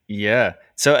 Yeah.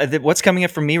 So what's coming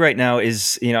up for me right now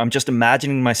is, I'm just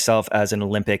imagining myself as an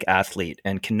Olympic athlete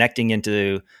and connecting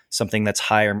into something that's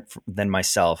higher than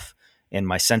myself and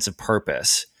my sense of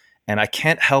purpose. And I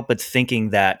can't help but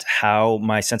thinking that how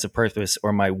my sense of purpose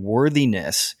or my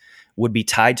worthiness would be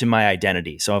tied to my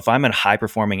identity. So if I'm a high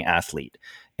performing athlete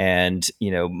and,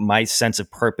 my sense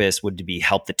of purpose would be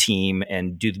help the team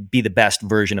and be the best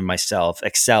version of myself,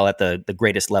 excel at the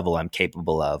greatest level I'm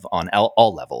capable of on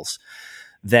all levels,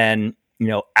 then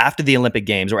after the Olympic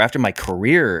Games or after my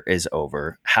career is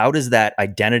over, how does that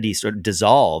identity sort of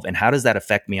dissolve, and how does that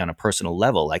affect me on a personal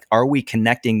level? Like, are we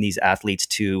connecting these athletes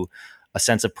to a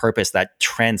sense of purpose that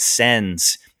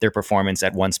transcends their performance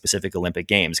at one specific Olympic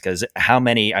Games? Because how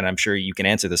many, and I'm sure you can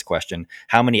answer this question,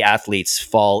 how many athletes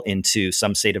fall into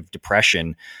some state of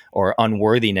depression or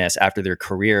unworthiness after their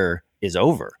career is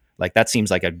over? Like, that seems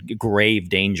like a grave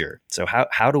danger. So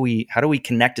how do we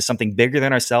connect to something bigger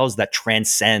than ourselves that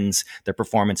transcends their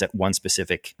performance at one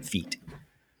specific feat?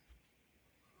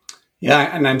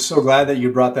 Yeah, and I'm so glad that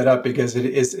you brought that up, because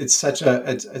it's such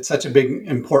a big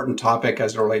important topic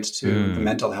as it relates to the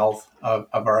mental health of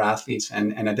our athletes,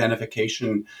 and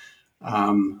identification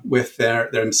with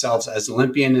themselves as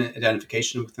Olympian,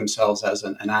 identification with themselves as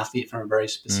an athlete from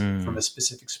a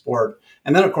specific sport,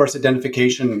 and then of course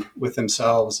identification with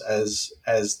themselves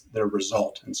as their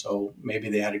result. And so maybe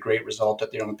they had a great result at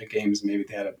the Olympic Games, maybe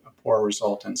they had a poor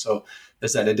result, and so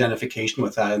there's that identification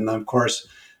with that. And then of course,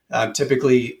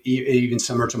 typically, even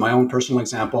similar to my own personal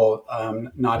example,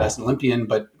 not as an Olympian,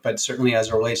 but certainly as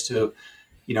it relates to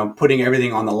putting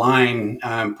everything on the line,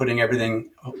 putting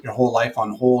your whole life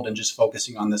on hold, and just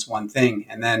focusing on this one thing,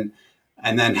 and then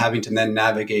having to then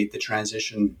navigate the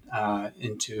transition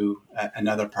into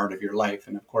another part of your life.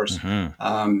 And of course,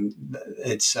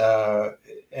 it's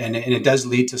and it does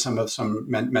lead to some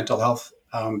mental health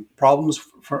problems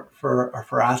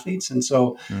for athletes. And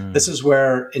so this is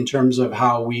where, in terms of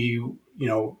how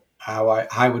how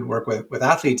I would work with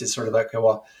athletes, it's sort of like, okay,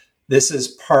 well, this is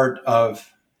part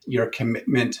of your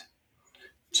commitment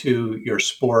to your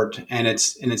sport, and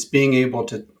it's being able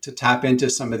to tap into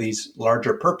some of these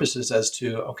larger purposes as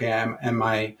to, okay, am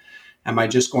I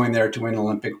just going there to win an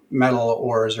Olympic medal,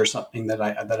 or is there something that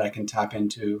I can tap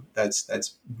into that's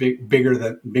bigger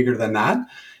than that?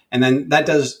 And then that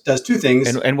does two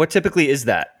things. And what typically is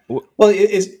that? Well,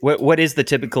 what is the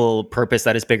typical purpose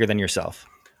that is bigger than yourself?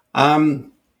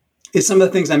 It's some of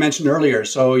the things I mentioned earlier.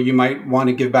 So you might want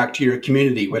to give back to your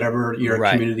community, whatever your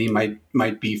community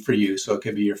might be for you. So it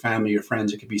could be your family, your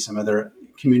friends. It could be some other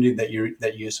community that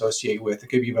you associate with. It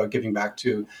could be about giving back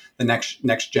to the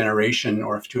next generation,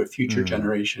 or to a future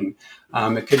generation.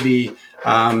 It could be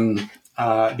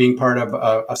being part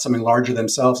of something larger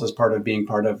themselves, as part of being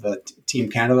part of Team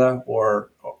Canada, or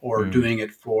doing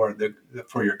it for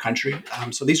your country.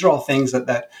 So these are all things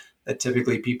that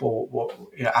typically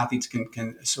athletes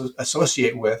can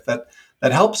associate with, that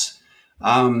helps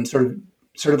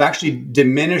sort of actually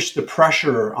diminish the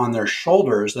pressure on their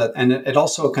shoulders. And it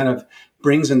also kind of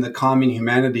brings in the common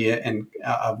humanity and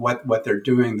of what they're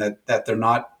doing, that they're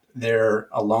not there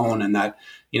alone. And that,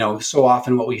 so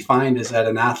often what we find is that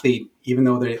an athlete, even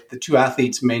though the two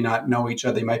athletes may not know each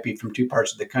other, they might be from two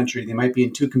parts of the country, they might be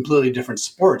in two completely different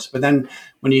sports, but then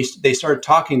when they start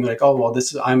talking, they're like, oh, well,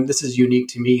 this is unique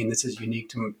to me, and this is unique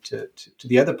to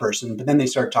the other person. But then they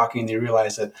start talking, and they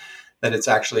realize that it's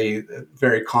actually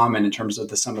very common in terms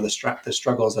of some of the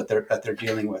struggles that they're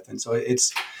dealing with. And so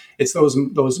it's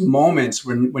those moments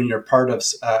when you're part of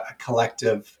a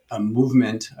collective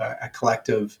movement, a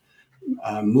collective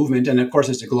movement, and of course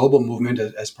it's a global movement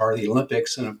as part of the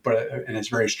Olympics, and it's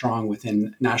very strong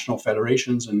within national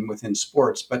federations and within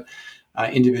sports, but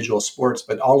individual sports.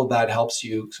 But all of that helps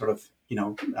you sort of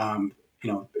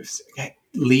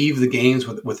leave the games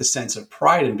with a sense of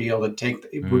pride, and be able to take,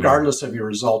 regardless of your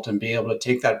result, and be able to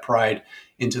take that pride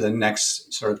into the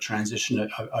next sort of transition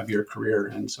of your career.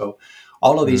 And so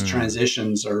all of these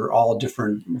transitions are all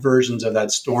different versions of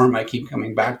that storm I keep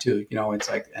coming back to. It's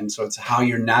like, and so it's how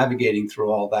you're navigating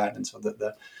through all that. And so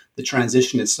the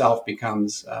transition itself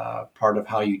becomes part of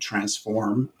how you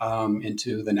transform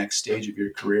into the next stage of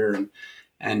your career.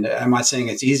 And I'm not saying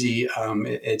it's easy.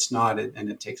 It's not, and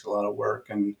it takes a lot of work.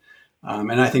 And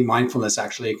I think mindfulness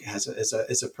actually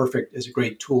is a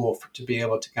great tool to be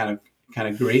able to kind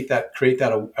of create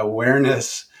that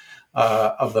awareness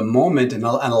of the moment, and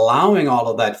allowing all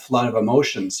of that flood of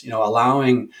emotions,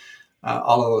 allowing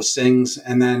all of those things,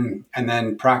 and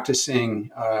then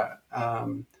practicing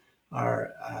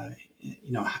our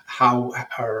how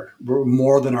we're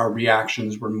more than our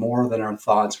reactions, we're more than our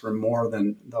thoughts, we're more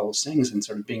than those things, and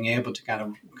sort of being able to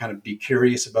kind of be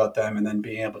curious about them, and then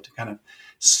being able to kind of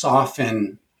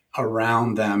soften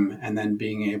around them, and then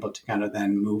being able to kind of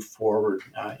then move forward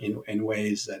in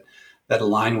ways that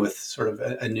align with sort of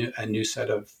a new set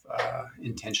of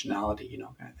intentionality,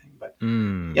 kind of thing. But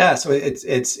yeah, so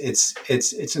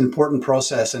it's an important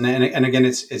process, and again,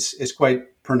 it's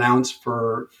quite pronounced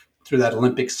through that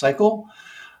Olympic cycle,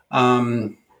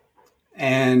 but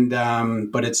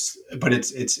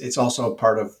it's also a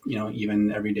part of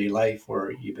even everyday life,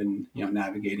 or even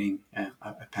navigating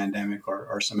a pandemic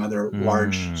or some other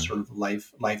large sort of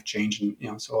life change,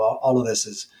 and so all of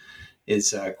this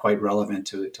is quite relevant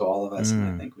to all of us, and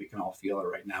I think we can all feel it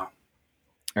right now.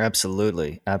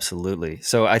 Absolutely.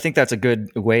 So I think that's a good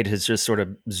way to just sort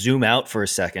of zoom out for a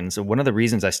second. So one of the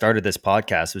reasons I started this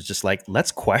podcast was just like,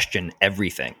 let's question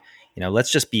everything.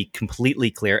 Let's just be completely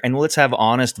clear, and let's have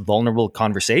honest, vulnerable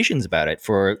conversations about it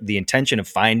for the intention of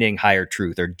finding higher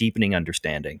truth or deepening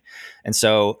understanding. And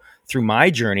so through my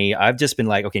journey, I've just been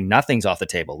like, okay, nothing's off the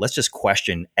table. Let's just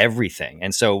question everything.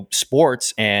 And so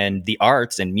sports and the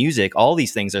arts and music, all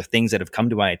these things are things that have come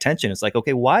to my attention. It's like,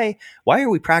 okay, why are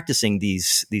we practicing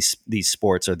these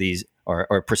sports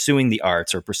or pursuing the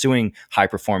arts or pursuing high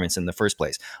performance in the first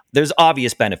place? There's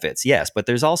obvious benefits, yes, but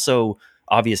there's also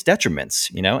obvious detriments,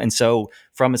 And so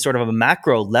from a sort of a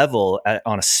macro level,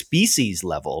 on a species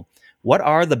level, what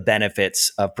are the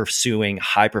benefits of pursuing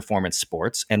high performance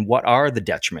sports, and what are the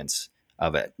detriments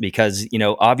of it? Because,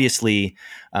 obviously,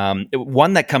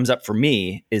 one that comes up for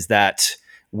me is that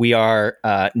we are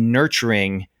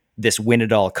nurturing this win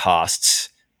at all costs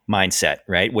mindset,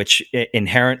 right? Which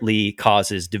inherently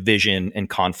causes division and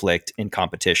conflict and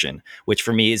competition, which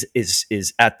for me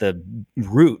is at the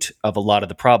root of a lot of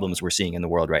the problems we're seeing in the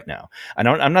world right now.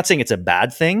 I'm not saying it's a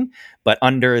bad thing, but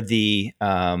under the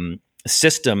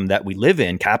system that we live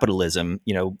in, capitalism,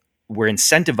 we're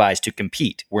incentivized to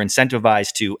compete. We're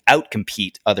incentivized to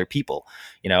outcompete other people,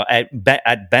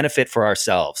 at benefit for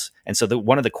ourselves. And so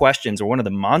one of the questions, or one of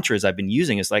the mantras I've been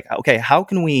using is like, okay, how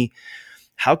can we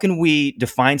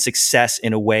define success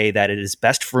in a way that it is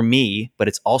best for me, but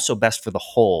it's also best for the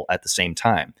whole at the same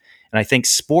time? And I think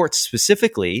sports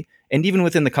specifically, and even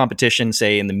within the competition,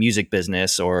 say in the music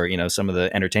business or, some of the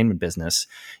entertainment business,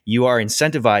 you are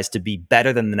incentivized to be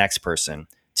better than the next person,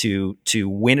 to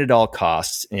win at all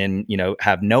costs, and,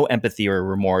 have no empathy or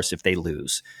remorse if they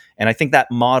lose. And I think that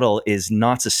model is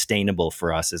not sustainable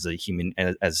for us as a human,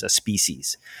 as a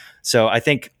species. So I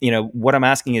think, what I'm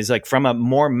asking is, like, from a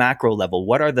more macro level,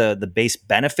 what are the base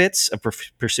benefits of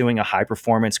pursuing a high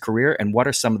performance career, and what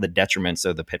are some of the detriments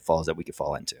or the pitfalls that we could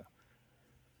fall into?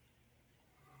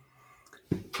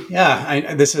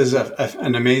 Yeah, this is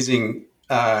an amazing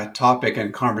topic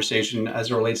and conversation as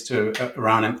it relates to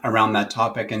around that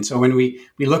topic. And so when we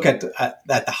look at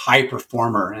the high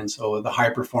performer, and so the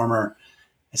high performer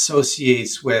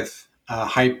associates with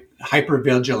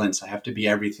hypervigilance. I have to be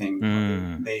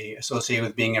everything. They associate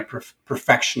with being a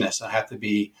perfectionist. I have to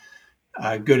be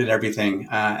good at everything,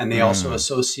 and they also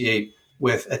associate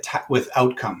with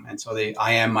outcome. And so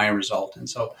I am my result. And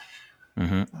so.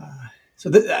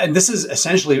 And this is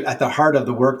essentially at the heart of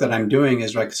the work that I'm doing,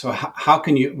 is like, so how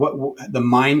can you, the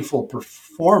mindful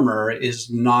performer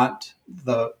is not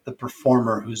the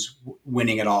performer who's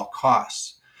winning at all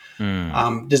costs.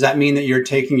 Does that mean that you're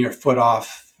taking your foot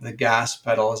off the gas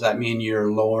pedal? Does that mean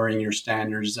you're lowering your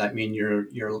standards? Does that mean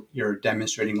you're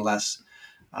demonstrating less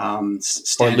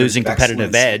standards or losing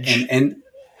competitive edge?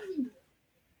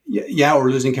 Yeah, or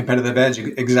losing competitive edge.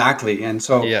 Exactly. And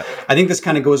so I think this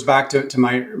kind of goes back to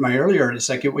my earlier. It's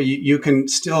like you can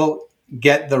still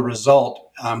get the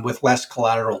result with less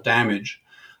collateral damage.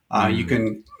 You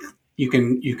can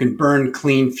burn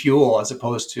clean fuel as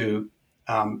opposed to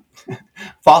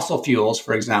fossil fuels,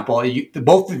 for example.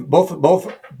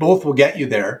 Both will get you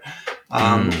there.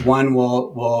 One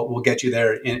will get you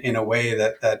there in a way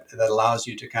that allows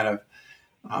you to kind of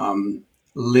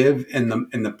live in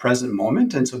the present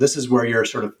moment. And so this is where you're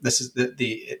sort of, this is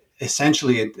the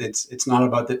essentially it's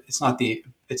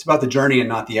about the journey and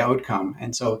not the outcome.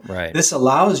 And so This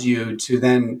allows you to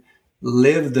then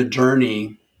live the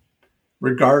journey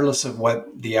regardless of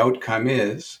what the outcome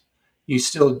is. You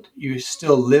still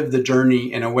live the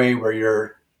journey in a way where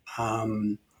your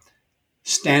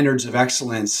standards of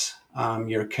excellence,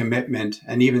 your commitment,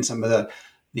 and even some of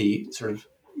the sort of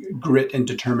grit and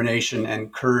determination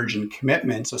and courage and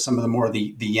commitment. So some of the more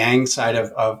the yang side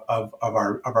of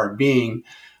our being,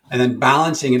 and then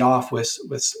balancing it off with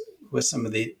with some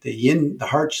of the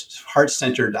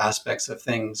heart-centered aspects of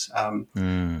things,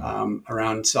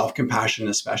 around self-compassion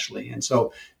especially. And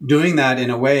so doing that in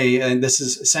a way, and this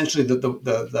is essentially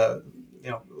the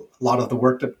a lot of the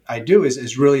work that I do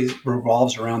is really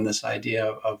revolves around this idea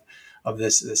of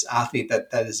this athlete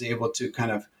that is able to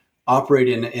kind of operate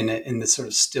in this sort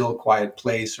of still, quiet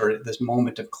place, or this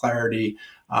moment of clarity,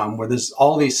 where there's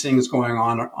all these things going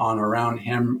on around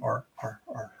him or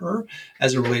her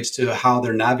as it relates to how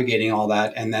they're navigating all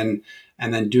that, and then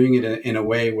doing it in a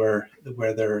way where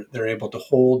they're able to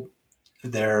hold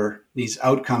these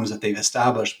outcomes that they've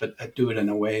established, but do it in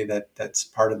a way that's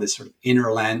part of this sort of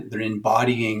inner land. They're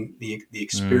embodying the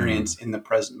experience in the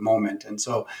present moment, and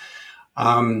so.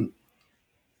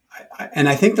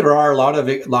 I think there are a lot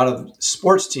of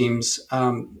sports teams.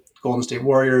 Golden State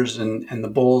Warriors and the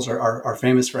Bulls are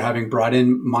famous for having brought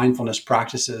in mindfulness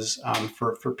practices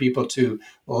for people to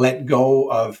let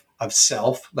go of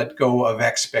self, let go of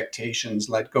expectations,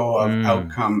 let go of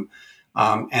outcome,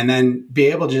 and then be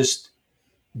able to just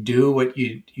do what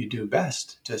you do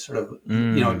best, to sort of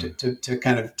to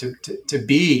kind of to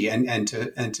be and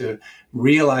to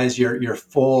realize your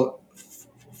full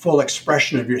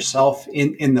expression of yourself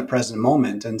in the present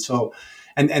moment. And so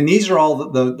and these are all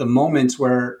the moments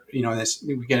where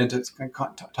we get into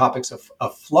topics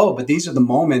of flow, but these are the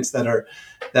moments that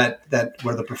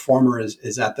where the performer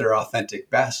is at their authentic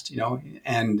best,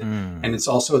 and it's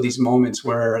also these moments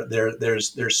where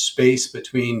there's space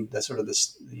between the sort of the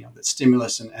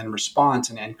stimulus and response,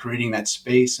 and creating that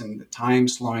space and the time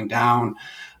slowing down.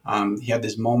 You have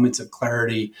these moments of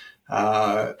clarity,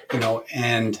 and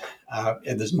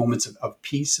there's moments of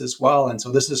peace as well. And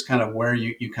so this is kind of where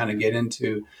you kind of get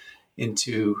into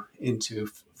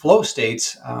flow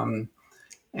states. And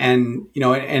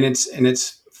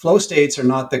it's flow states are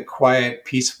not the quiet,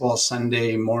 peaceful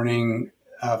Sunday morning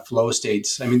flow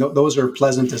states. I mean, those are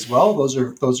pleasant as well. Those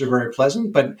are very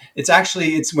pleasant, but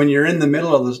it's when you're in the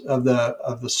middle of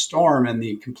the storm and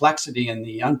the complexity and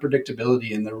the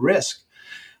unpredictability and the risk.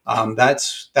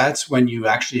 That's when you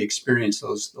actually experience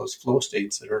those flow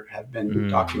states that have been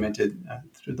documented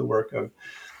through the work of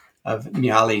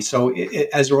Mihaly. So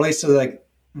as it relates to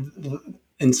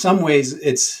in some ways,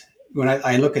 it's when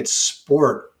I look at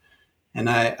sport, and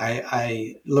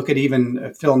I look at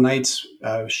even Phil Knight's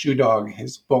Shoe Dog,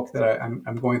 his book that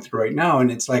I'm going through right now,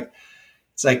 and it's like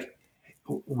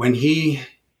when he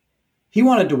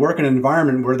wanted to work in an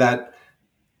environment where that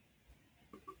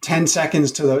 10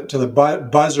 seconds to the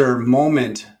buzzer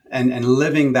moment and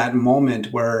living that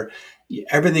moment where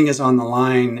everything is on the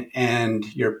line and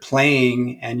you're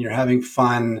playing and you're having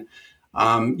fun.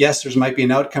 Yes, there's might be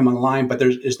an outcome on the line, but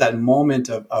there's that moment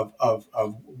of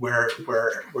where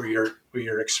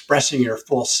you're expressing your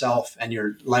full self and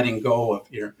you're letting go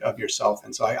of yourself.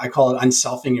 And so I call it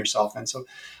unselfing yourself. And so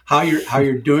how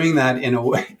you're doing that in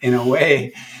a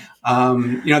way.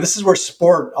 This is where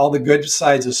sport, all the good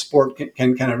sides of sport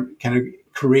can kind of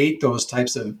create those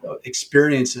types of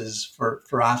experiences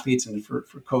for athletes and for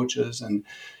coaches. And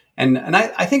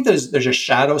I think there's a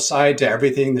shadow side to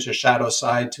everything. There's a shadow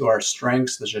side to our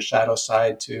strengths. There's a shadow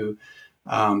side to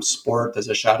sport. There's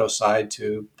a shadow side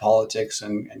to politics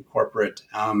and corporate.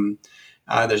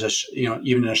 There's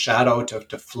even a shadow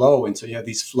to flow, and so you have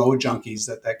these flow junkies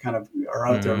that kind of are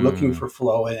out there looking for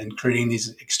flow and creating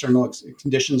these external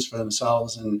conditions for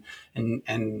themselves, and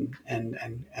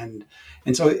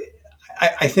so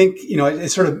I think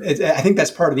I think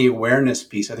that's part of the awareness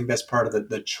piece. I think that's part of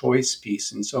the choice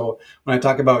piece. And so when I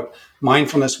talk about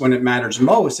mindfulness when it matters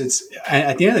most, it's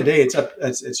at the end of the day,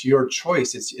 it's your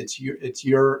choice. It's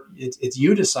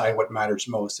you decide what matters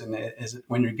most. And is it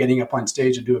when you're getting up on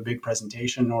stage to do a big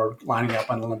presentation or lining up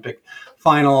on an Olympic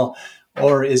final,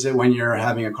 or is it when you're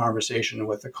having a conversation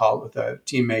with a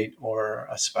teammate or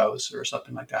a spouse or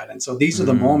something like that? And so these are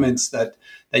the moments that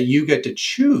you get to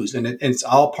choose, and it's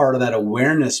all part of that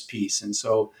awareness piece. And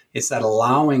so it's that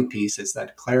allowing piece, it's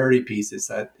that clarity piece, it's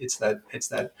that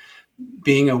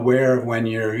being aware of when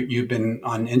you've been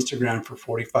on Instagram for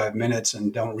 45 minutes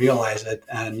and don't realize it,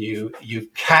 and you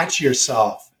catch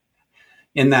yourself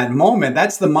in that moment.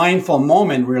 That's the mindful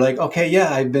moment where you're like, okay, yeah,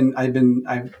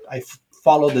 I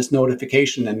followed this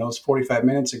notification and those 45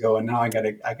 minutes ago, and now I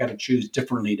gotta choose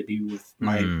differently to be with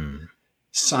my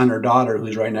son or daughter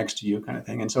who's right next to you, kind of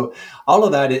thing. And so all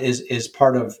of that is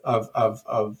part of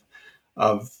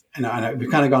and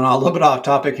we've kind of gone a little bit off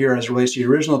topic here as it relates to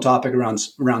your original topic around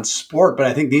sport, but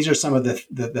I think these are some of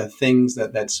the things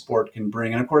that sport can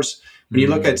bring. And of course, when you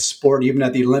look at sport, even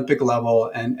at the Olympic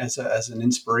level, and as an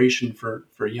inspiration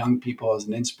for young people, as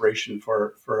an inspiration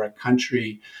for a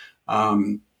country,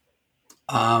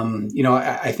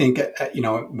 I think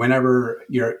whenever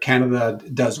your Canada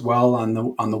does well on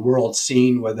the world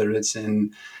scene, whether it's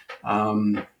in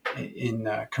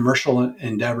commercial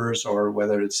endeavors or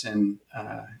whether it's in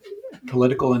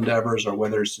political endeavors or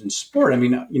whether it's in sport. I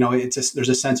mean, there's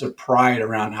a sense of pride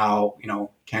around how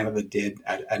Canada did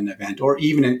at an event, or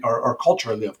even or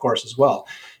culturally, of course, as well,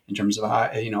 in terms of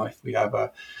if we have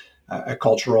a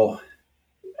cultural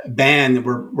band,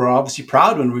 we're obviously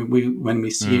proud when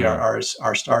we see our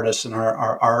stardust and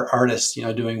our artists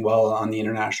doing well on the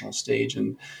international stage,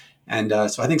 and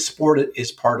so I think sport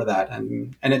is part of that,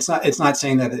 and it's not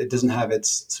saying that it doesn't have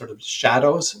its sort of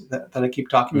shadows that I keep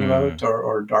talking about,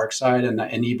 or dark side,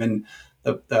 and even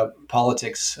the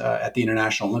politics at the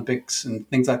International Olympics and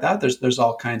things like that. There's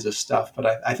all kinds of stuff, but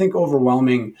I think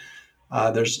overwhelming.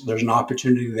 There's an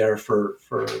opportunity there for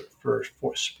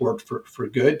sport for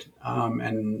good,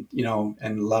 and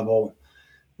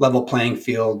level playing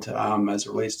field as it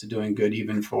relates to doing good,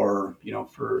 even for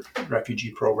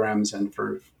refugee programs and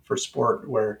for sport,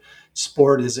 where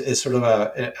sport is sort of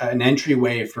an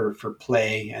entryway for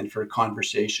play and for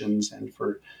conversations and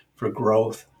for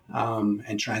growth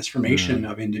and transformation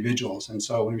of individuals. And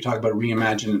so when we talk about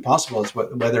reimagine impossible, it's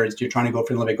whether it's you're trying to go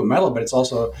for an Olympic gold medal, but it's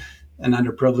also an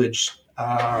underprivileged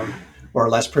or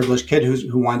less privileged kid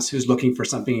who's looking for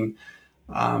something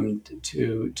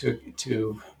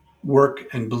to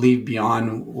work and believe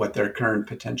beyond what their current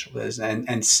potential is,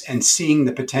 and seeing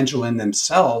the potential in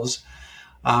themselves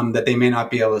that they may not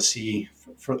be able to see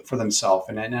for themselves.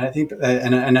 And I think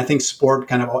I think sport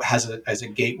kind of has as a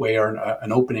gateway or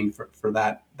an opening for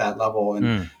that level,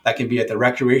 and that can be at the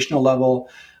recreational level.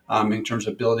 In terms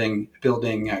of building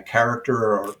a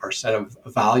character or set of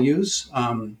values,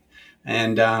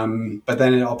 but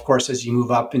then of course as you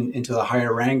move up into the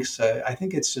higher ranks, I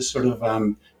think it's just sort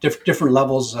of different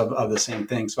levels of the same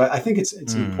thing. So I think it's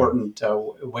an important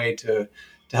way to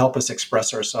help us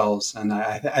express ourselves, and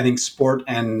I think sport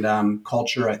and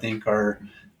culture I think are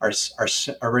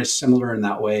very similar in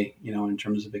that way, in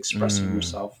terms of expressing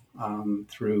yourself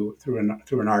through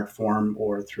an art form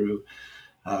or through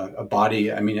a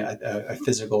body. I mean, a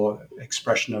physical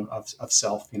expression of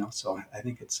self. So I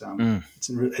think it's an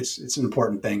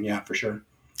important thing. Yeah, for sure.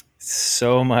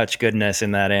 So much goodness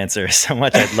in that answer. So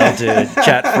much I'd love to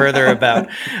chat further about.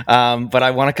 But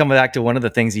I want to come back to one of the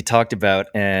things you talked about,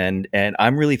 and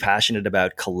I'm really passionate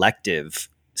about collective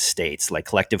states, like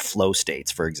collective flow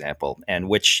states, for example, and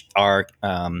which are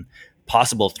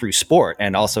possible through sport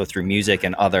and also through music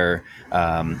and other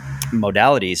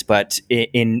modalities. But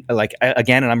in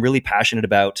again, and I'm really passionate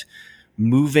about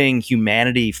moving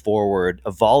humanity forward,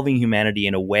 evolving humanity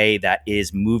in a way that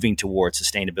is moving towards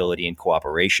sustainability and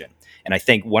cooperation. And I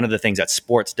think one of the things that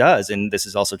sports does, and this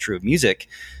is also true of music,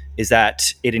 is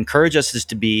that it encourages us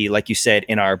to be, like you said,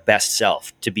 in our best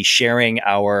self, to be sharing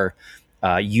our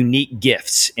unique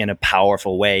gifts in a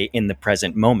powerful way in the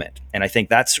present moment. And I think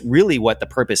that's really what the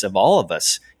purpose of all of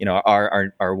us,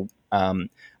 our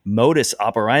modus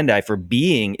operandi for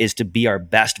being is to be our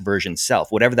best version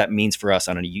self, whatever that means for us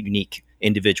on a unique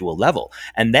individual level.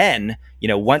 And then,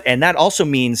 and that also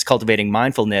means cultivating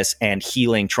mindfulness and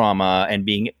healing trauma and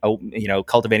being,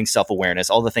 cultivating self-awareness,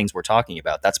 all the things we're talking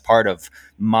about. That's part of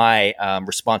my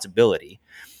responsibility.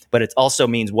 But it also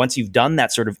means once you've done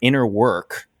that sort of inner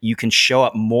work, you can show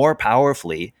up more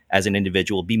powerfully as an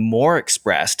individual, be more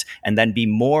expressed, and then be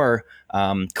more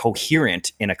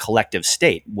coherent in a collective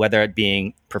state, whether it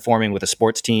being performing with a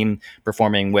sports team,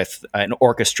 performing with an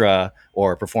orchestra,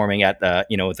 or performing at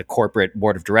the corporate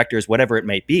board of directors, whatever it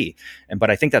might be.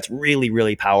 But I think that's really,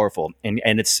 really powerful, and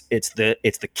it's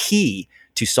the key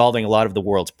to solving a lot of the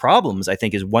world's problems, I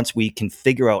think, is once we can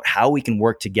figure out how we can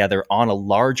work together on a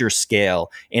larger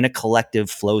scale in a collective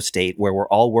flow state where we're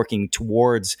all working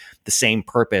towards the same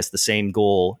purpose, the same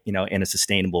goal, in a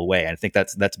sustainable way. And I think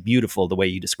that's beautiful the way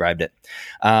you described it.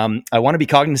 I want to be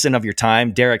cognizant of your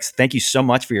time. Derek, thank you so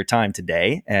much for your time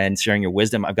today and sharing your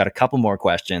wisdom. I've got a couple more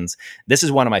questions. This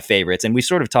is one of my favorites, and we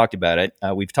sort of talked about it.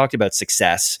 We've talked about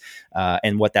success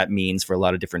and what that means for a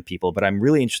lot of different people, but I'm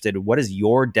really interested in what is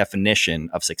your definition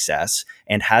of success,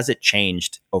 and has it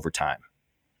changed over time?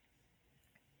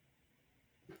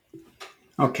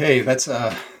 Okay, that's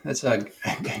a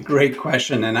great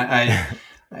question, and I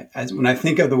when I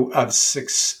think of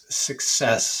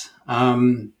success, I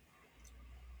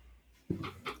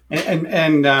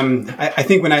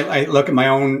think when I look at my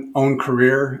own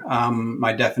career,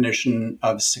 my definition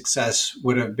of success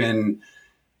would have been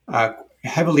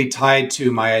heavily tied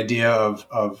to my idea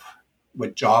of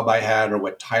what job I had or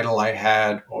what title I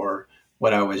had or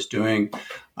what I was doing.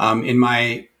 In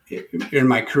my in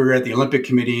my career at the Olympic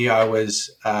Committee, I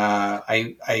was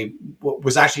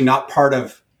actually not part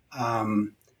of.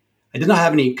 I did not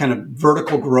have any kind of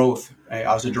vertical growth.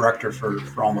 I was a director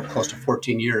for almost close to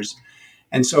 14 years.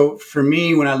 And so for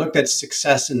me, when I looked at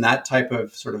success in that type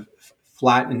of sort of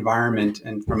flat environment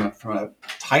and from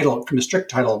a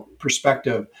strict title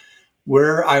perspective,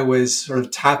 where I was sort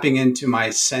of tapping into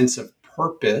my sense of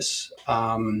purpose,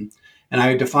 and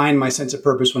I defined my sense of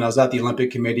purpose when I was at the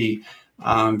Olympic Committee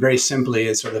very simply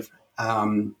as sort of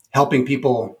helping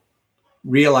people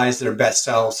realize their best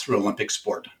selves through Olympic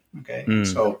sport. Okay,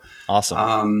 so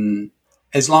awesome.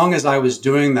 As long as I was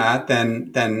doing that,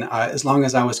 then as long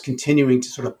as I was continuing to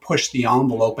sort of push the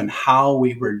envelope and how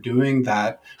we were doing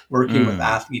that, working with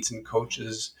athletes and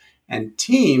coaches and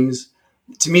teams,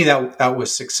 to me that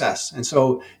was success. And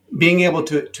so being able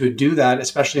to do that,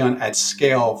 especially at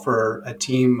scale for a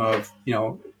team of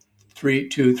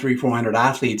 400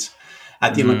 athletes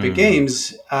at the Olympic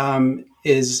Games,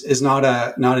 is not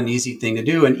an easy thing to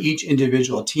do. And each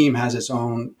individual team has its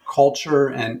own culture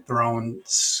and their own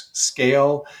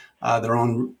scale, their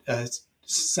own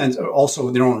sense, also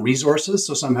their own resources.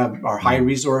 So some are high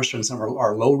resource and some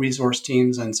are low resource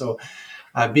teams. And so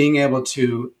being able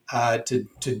to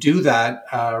do that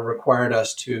required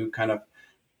us to kind of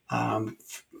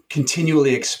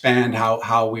continually expand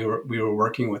how we were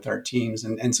working with our teams.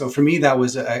 And so for me, that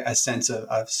was a sense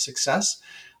of success.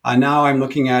 Now I'm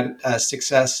looking at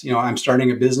success. I'm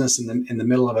starting a business in the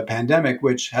middle of a pandemic,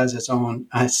 which has its own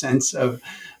sense of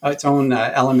its own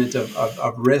element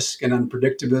of risk and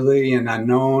unpredictability and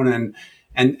unknown.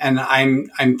 And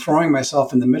I'm throwing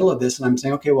myself in the middle of this, and I'm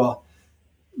saying, okay, well,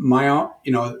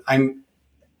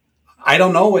 I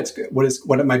don't know what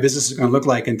my business is going to look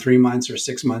like in 3 months or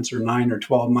 6 months or 9 or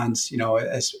 12 months.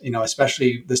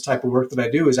 Especially this type of work that I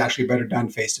do is actually better done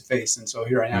face to face. And so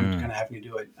here I am kind of having to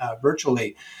do it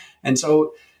virtually. And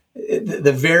so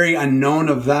the very unknown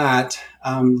of that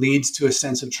leads to a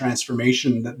sense of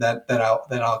transformation that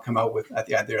I'll come out with at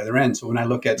the other end. So when I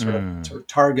look at sort of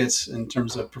targets in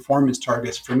terms of performance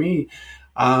targets for me,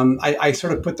 I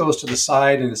sort of put those to the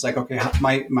side, and it's like, okay,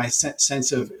 my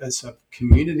sense of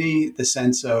community, the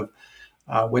sense of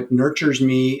what nurtures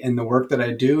me in the work that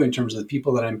I do, in terms of the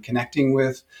people that I'm connecting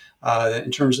with,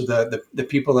 in terms of the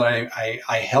people that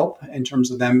I help, in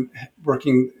terms of them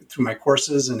working through my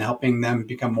courses and helping them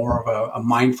become more of a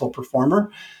mindful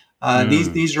performer.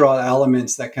 These are all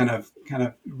elements that kind of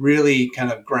really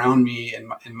kind of ground me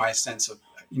in my sense of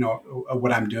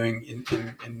what I'm doing in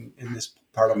this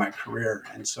part of my career.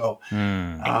 And so,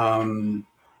 and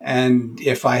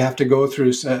if I have to go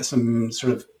through some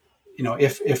sort of,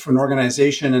 if an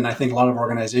organization, and I think a lot of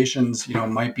organizations,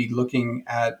 might be looking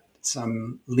at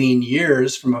some lean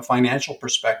years from a financial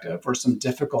perspective or some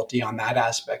difficulty on that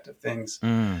aspect of things,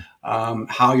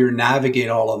 how you navigate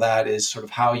all of that is sort of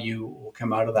how you will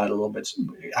come out of that a little bit,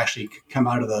 actually come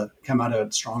out of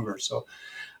it stronger. So,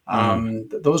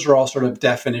 those are all sort of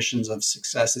definitions of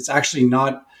success. It's actually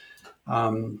not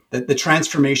the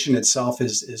transformation itself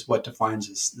is what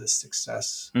defines this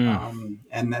success. And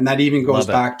then that even goes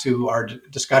back to our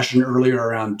discussion earlier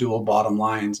around dual bottom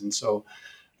lines. And so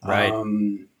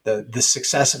the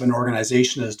success of an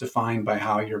organization is defined by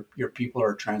how your people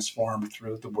are transformed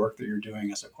through the work that you're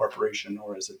doing as a corporation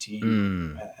or as a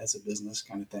team, as a business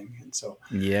kind of thing. And so,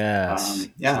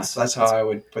 so that's how I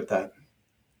would put that.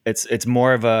 It's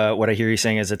more of what I hear you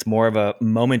saying is it's more of a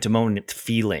moment to moment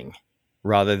feeling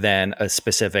rather than a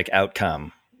specific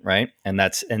outcome, right? And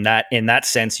that's in that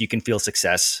sense, you can feel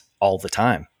success all the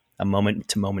time, a moment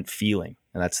to moment feeling.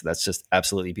 And that's just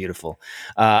absolutely beautiful.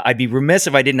 I'd be remiss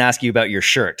if I didn't ask you about your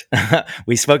shirt.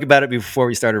 We spoke about it before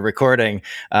we started recording,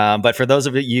 but for those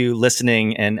of you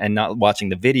listening and not watching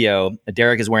the video,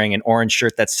 Derek is wearing an orange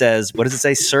shirt that says, what does it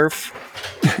say? Surf?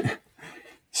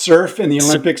 Surf in the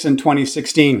Olympics in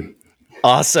 2016.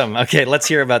 Awesome. Okay, let's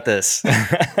hear about this.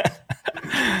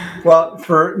 Well,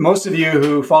 for most of you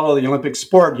who follow the Olympic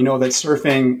sport, you know that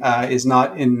surfing is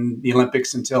not in the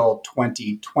Olympics until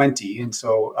 2020, and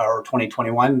so or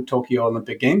 2021 Tokyo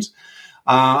Olympic Games.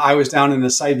 I was down in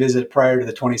a site visit prior to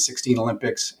the 2016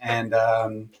 Olympics, and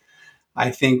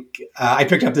I think I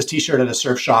picked up this T-shirt at a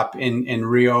surf shop in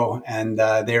Rio, and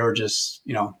they were just,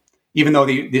 even though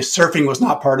the surfing was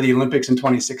not part of the Olympics in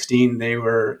 2016,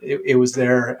 it was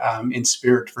there in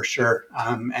spirit for sure,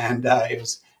 and it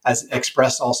was as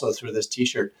expressed also through this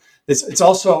T-shirt. It's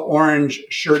also Orange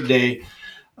Shirt Day,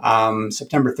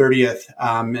 September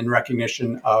 30th, in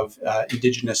recognition of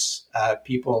Indigenous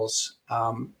peoples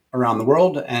around the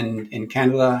world and in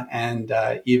Canada, and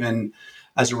even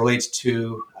as it relates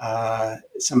to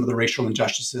some of the racial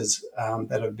injustices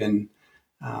that have been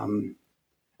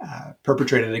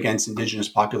perpetrated against Indigenous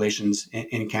populations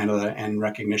in Canada, and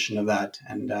recognition of that,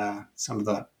 and some of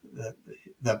the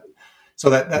so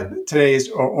that today is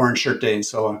Orange Shirt Day.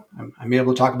 So I'm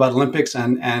able to talk about Olympics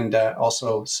and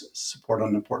also support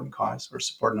an important cause, or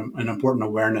support an important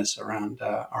awareness around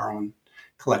our own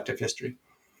collective history.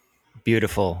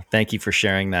 Beautiful. Thank you for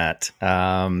sharing that.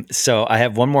 So I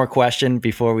have one more question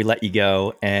before we let you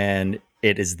go, and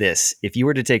it is this. If you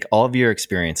were to take all of your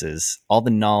experiences, all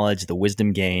the knowledge, the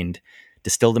wisdom gained,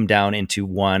 distill them down into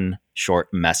one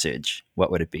short message, what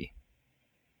would it be?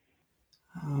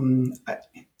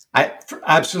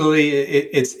 Absolutely,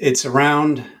 it's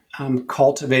around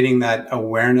cultivating that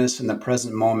awareness in the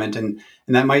present moment, and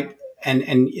that might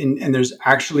and there's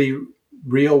actually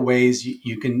real ways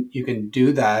you can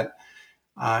do that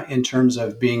in terms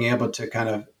of being able to kind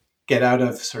of get out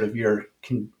of sort of your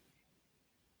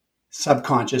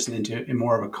subconscious and into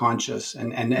more of a conscious,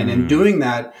 and in doing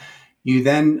that, you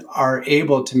then are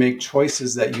able to make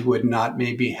choices that you would not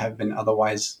maybe have been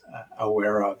otherwise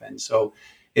aware of, and so.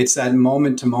 It's that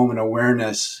moment-to-moment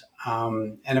awareness,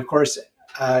 and of course,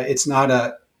 it's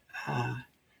not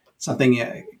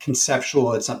something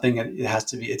conceptual. It's something that it has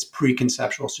to be. It's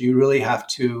pre-conceptual, so you really have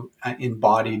to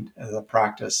embody the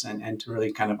practice and to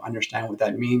really kind of understand what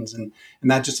that means, and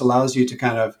that just allows you to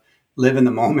kind of live in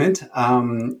the moment.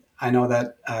 I know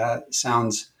that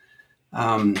sounds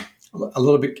a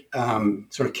little bit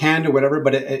sort of canned or whatever,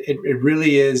 but it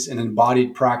really is an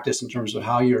embodied practice in terms of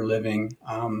how you're living,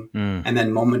 and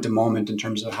then moment to moment in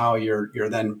terms of how you're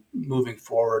then moving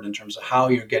forward in terms of how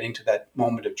you're getting to that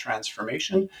moment of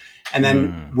transformation. And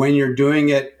then when you're doing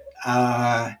it,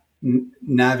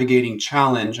 navigating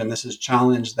challenge, and this is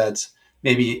challenge that's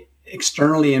maybe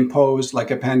externally imposed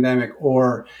like a pandemic,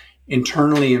 or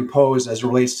internally imposed as it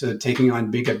relates to taking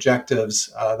on big objectives,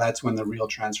 that's when the real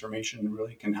transformation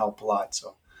really can help a lot.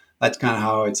 So that's kind of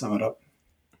how I'd sum it up.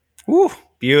 Ooh,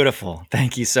 beautiful.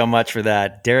 Thank you so much for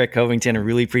that. Derek Covington, I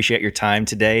really appreciate your time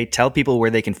today. Tell people where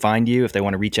they can find you if they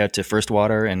want to reach out to First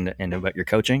Water and about your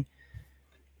coaching.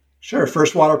 Sure,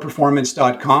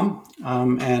 firstwaterperformance.com,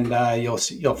 and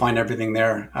you'll find everything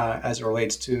there as it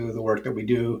relates to the work that we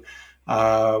do.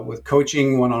 With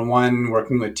coaching one-on-one,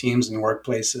 working with teams and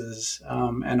workplaces,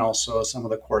 and also some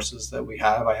of the courses that we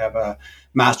have. I have a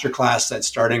masterclass that's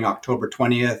starting October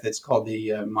 20th. It's called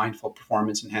the Mindful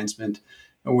Performance Enhancement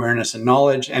Awareness and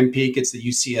Knowledge, MPEAK. It's the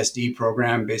UCSD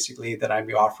program, basically, that I'll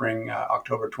be offering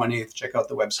October 20th. Check out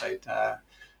the website,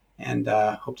 and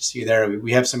hope to see you there.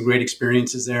 We have some great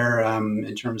experiences there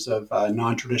in terms of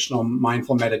non-traditional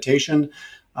mindful meditation,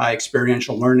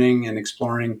 experiential learning, and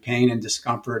exploring pain and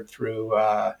discomfort through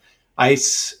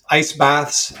ice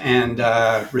baths and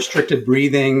restricted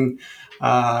breathing,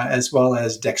 as well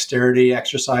as dexterity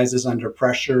exercises under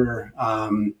pressure,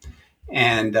 and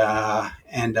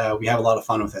we have a lot of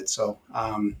fun with it. So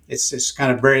it's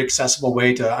kind of a very accessible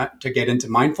way to get into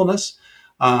mindfulness,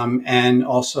 and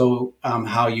also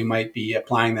how you might be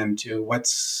applying them to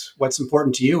what's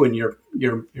important to you in your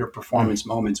performance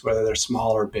moments, whether they're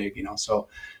small or big. So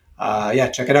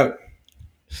check it out.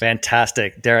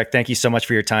 Fantastic. Derek, thank you so much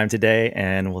for your time today,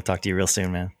 and we'll talk to you real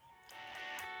soon, man.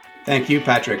 Thank you,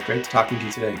 Patrick. Great talking to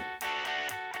you today.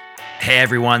 Hey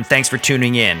everyone, thanks for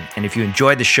tuning in. And if you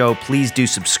enjoyed the show, please do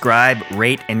subscribe,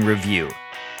 rate, and review.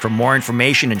 For more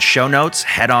information and show notes,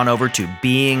 head on over to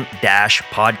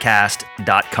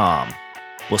being-podcast.com.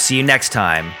 We'll see you next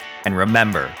time, and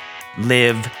remember,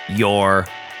 live your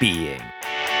being.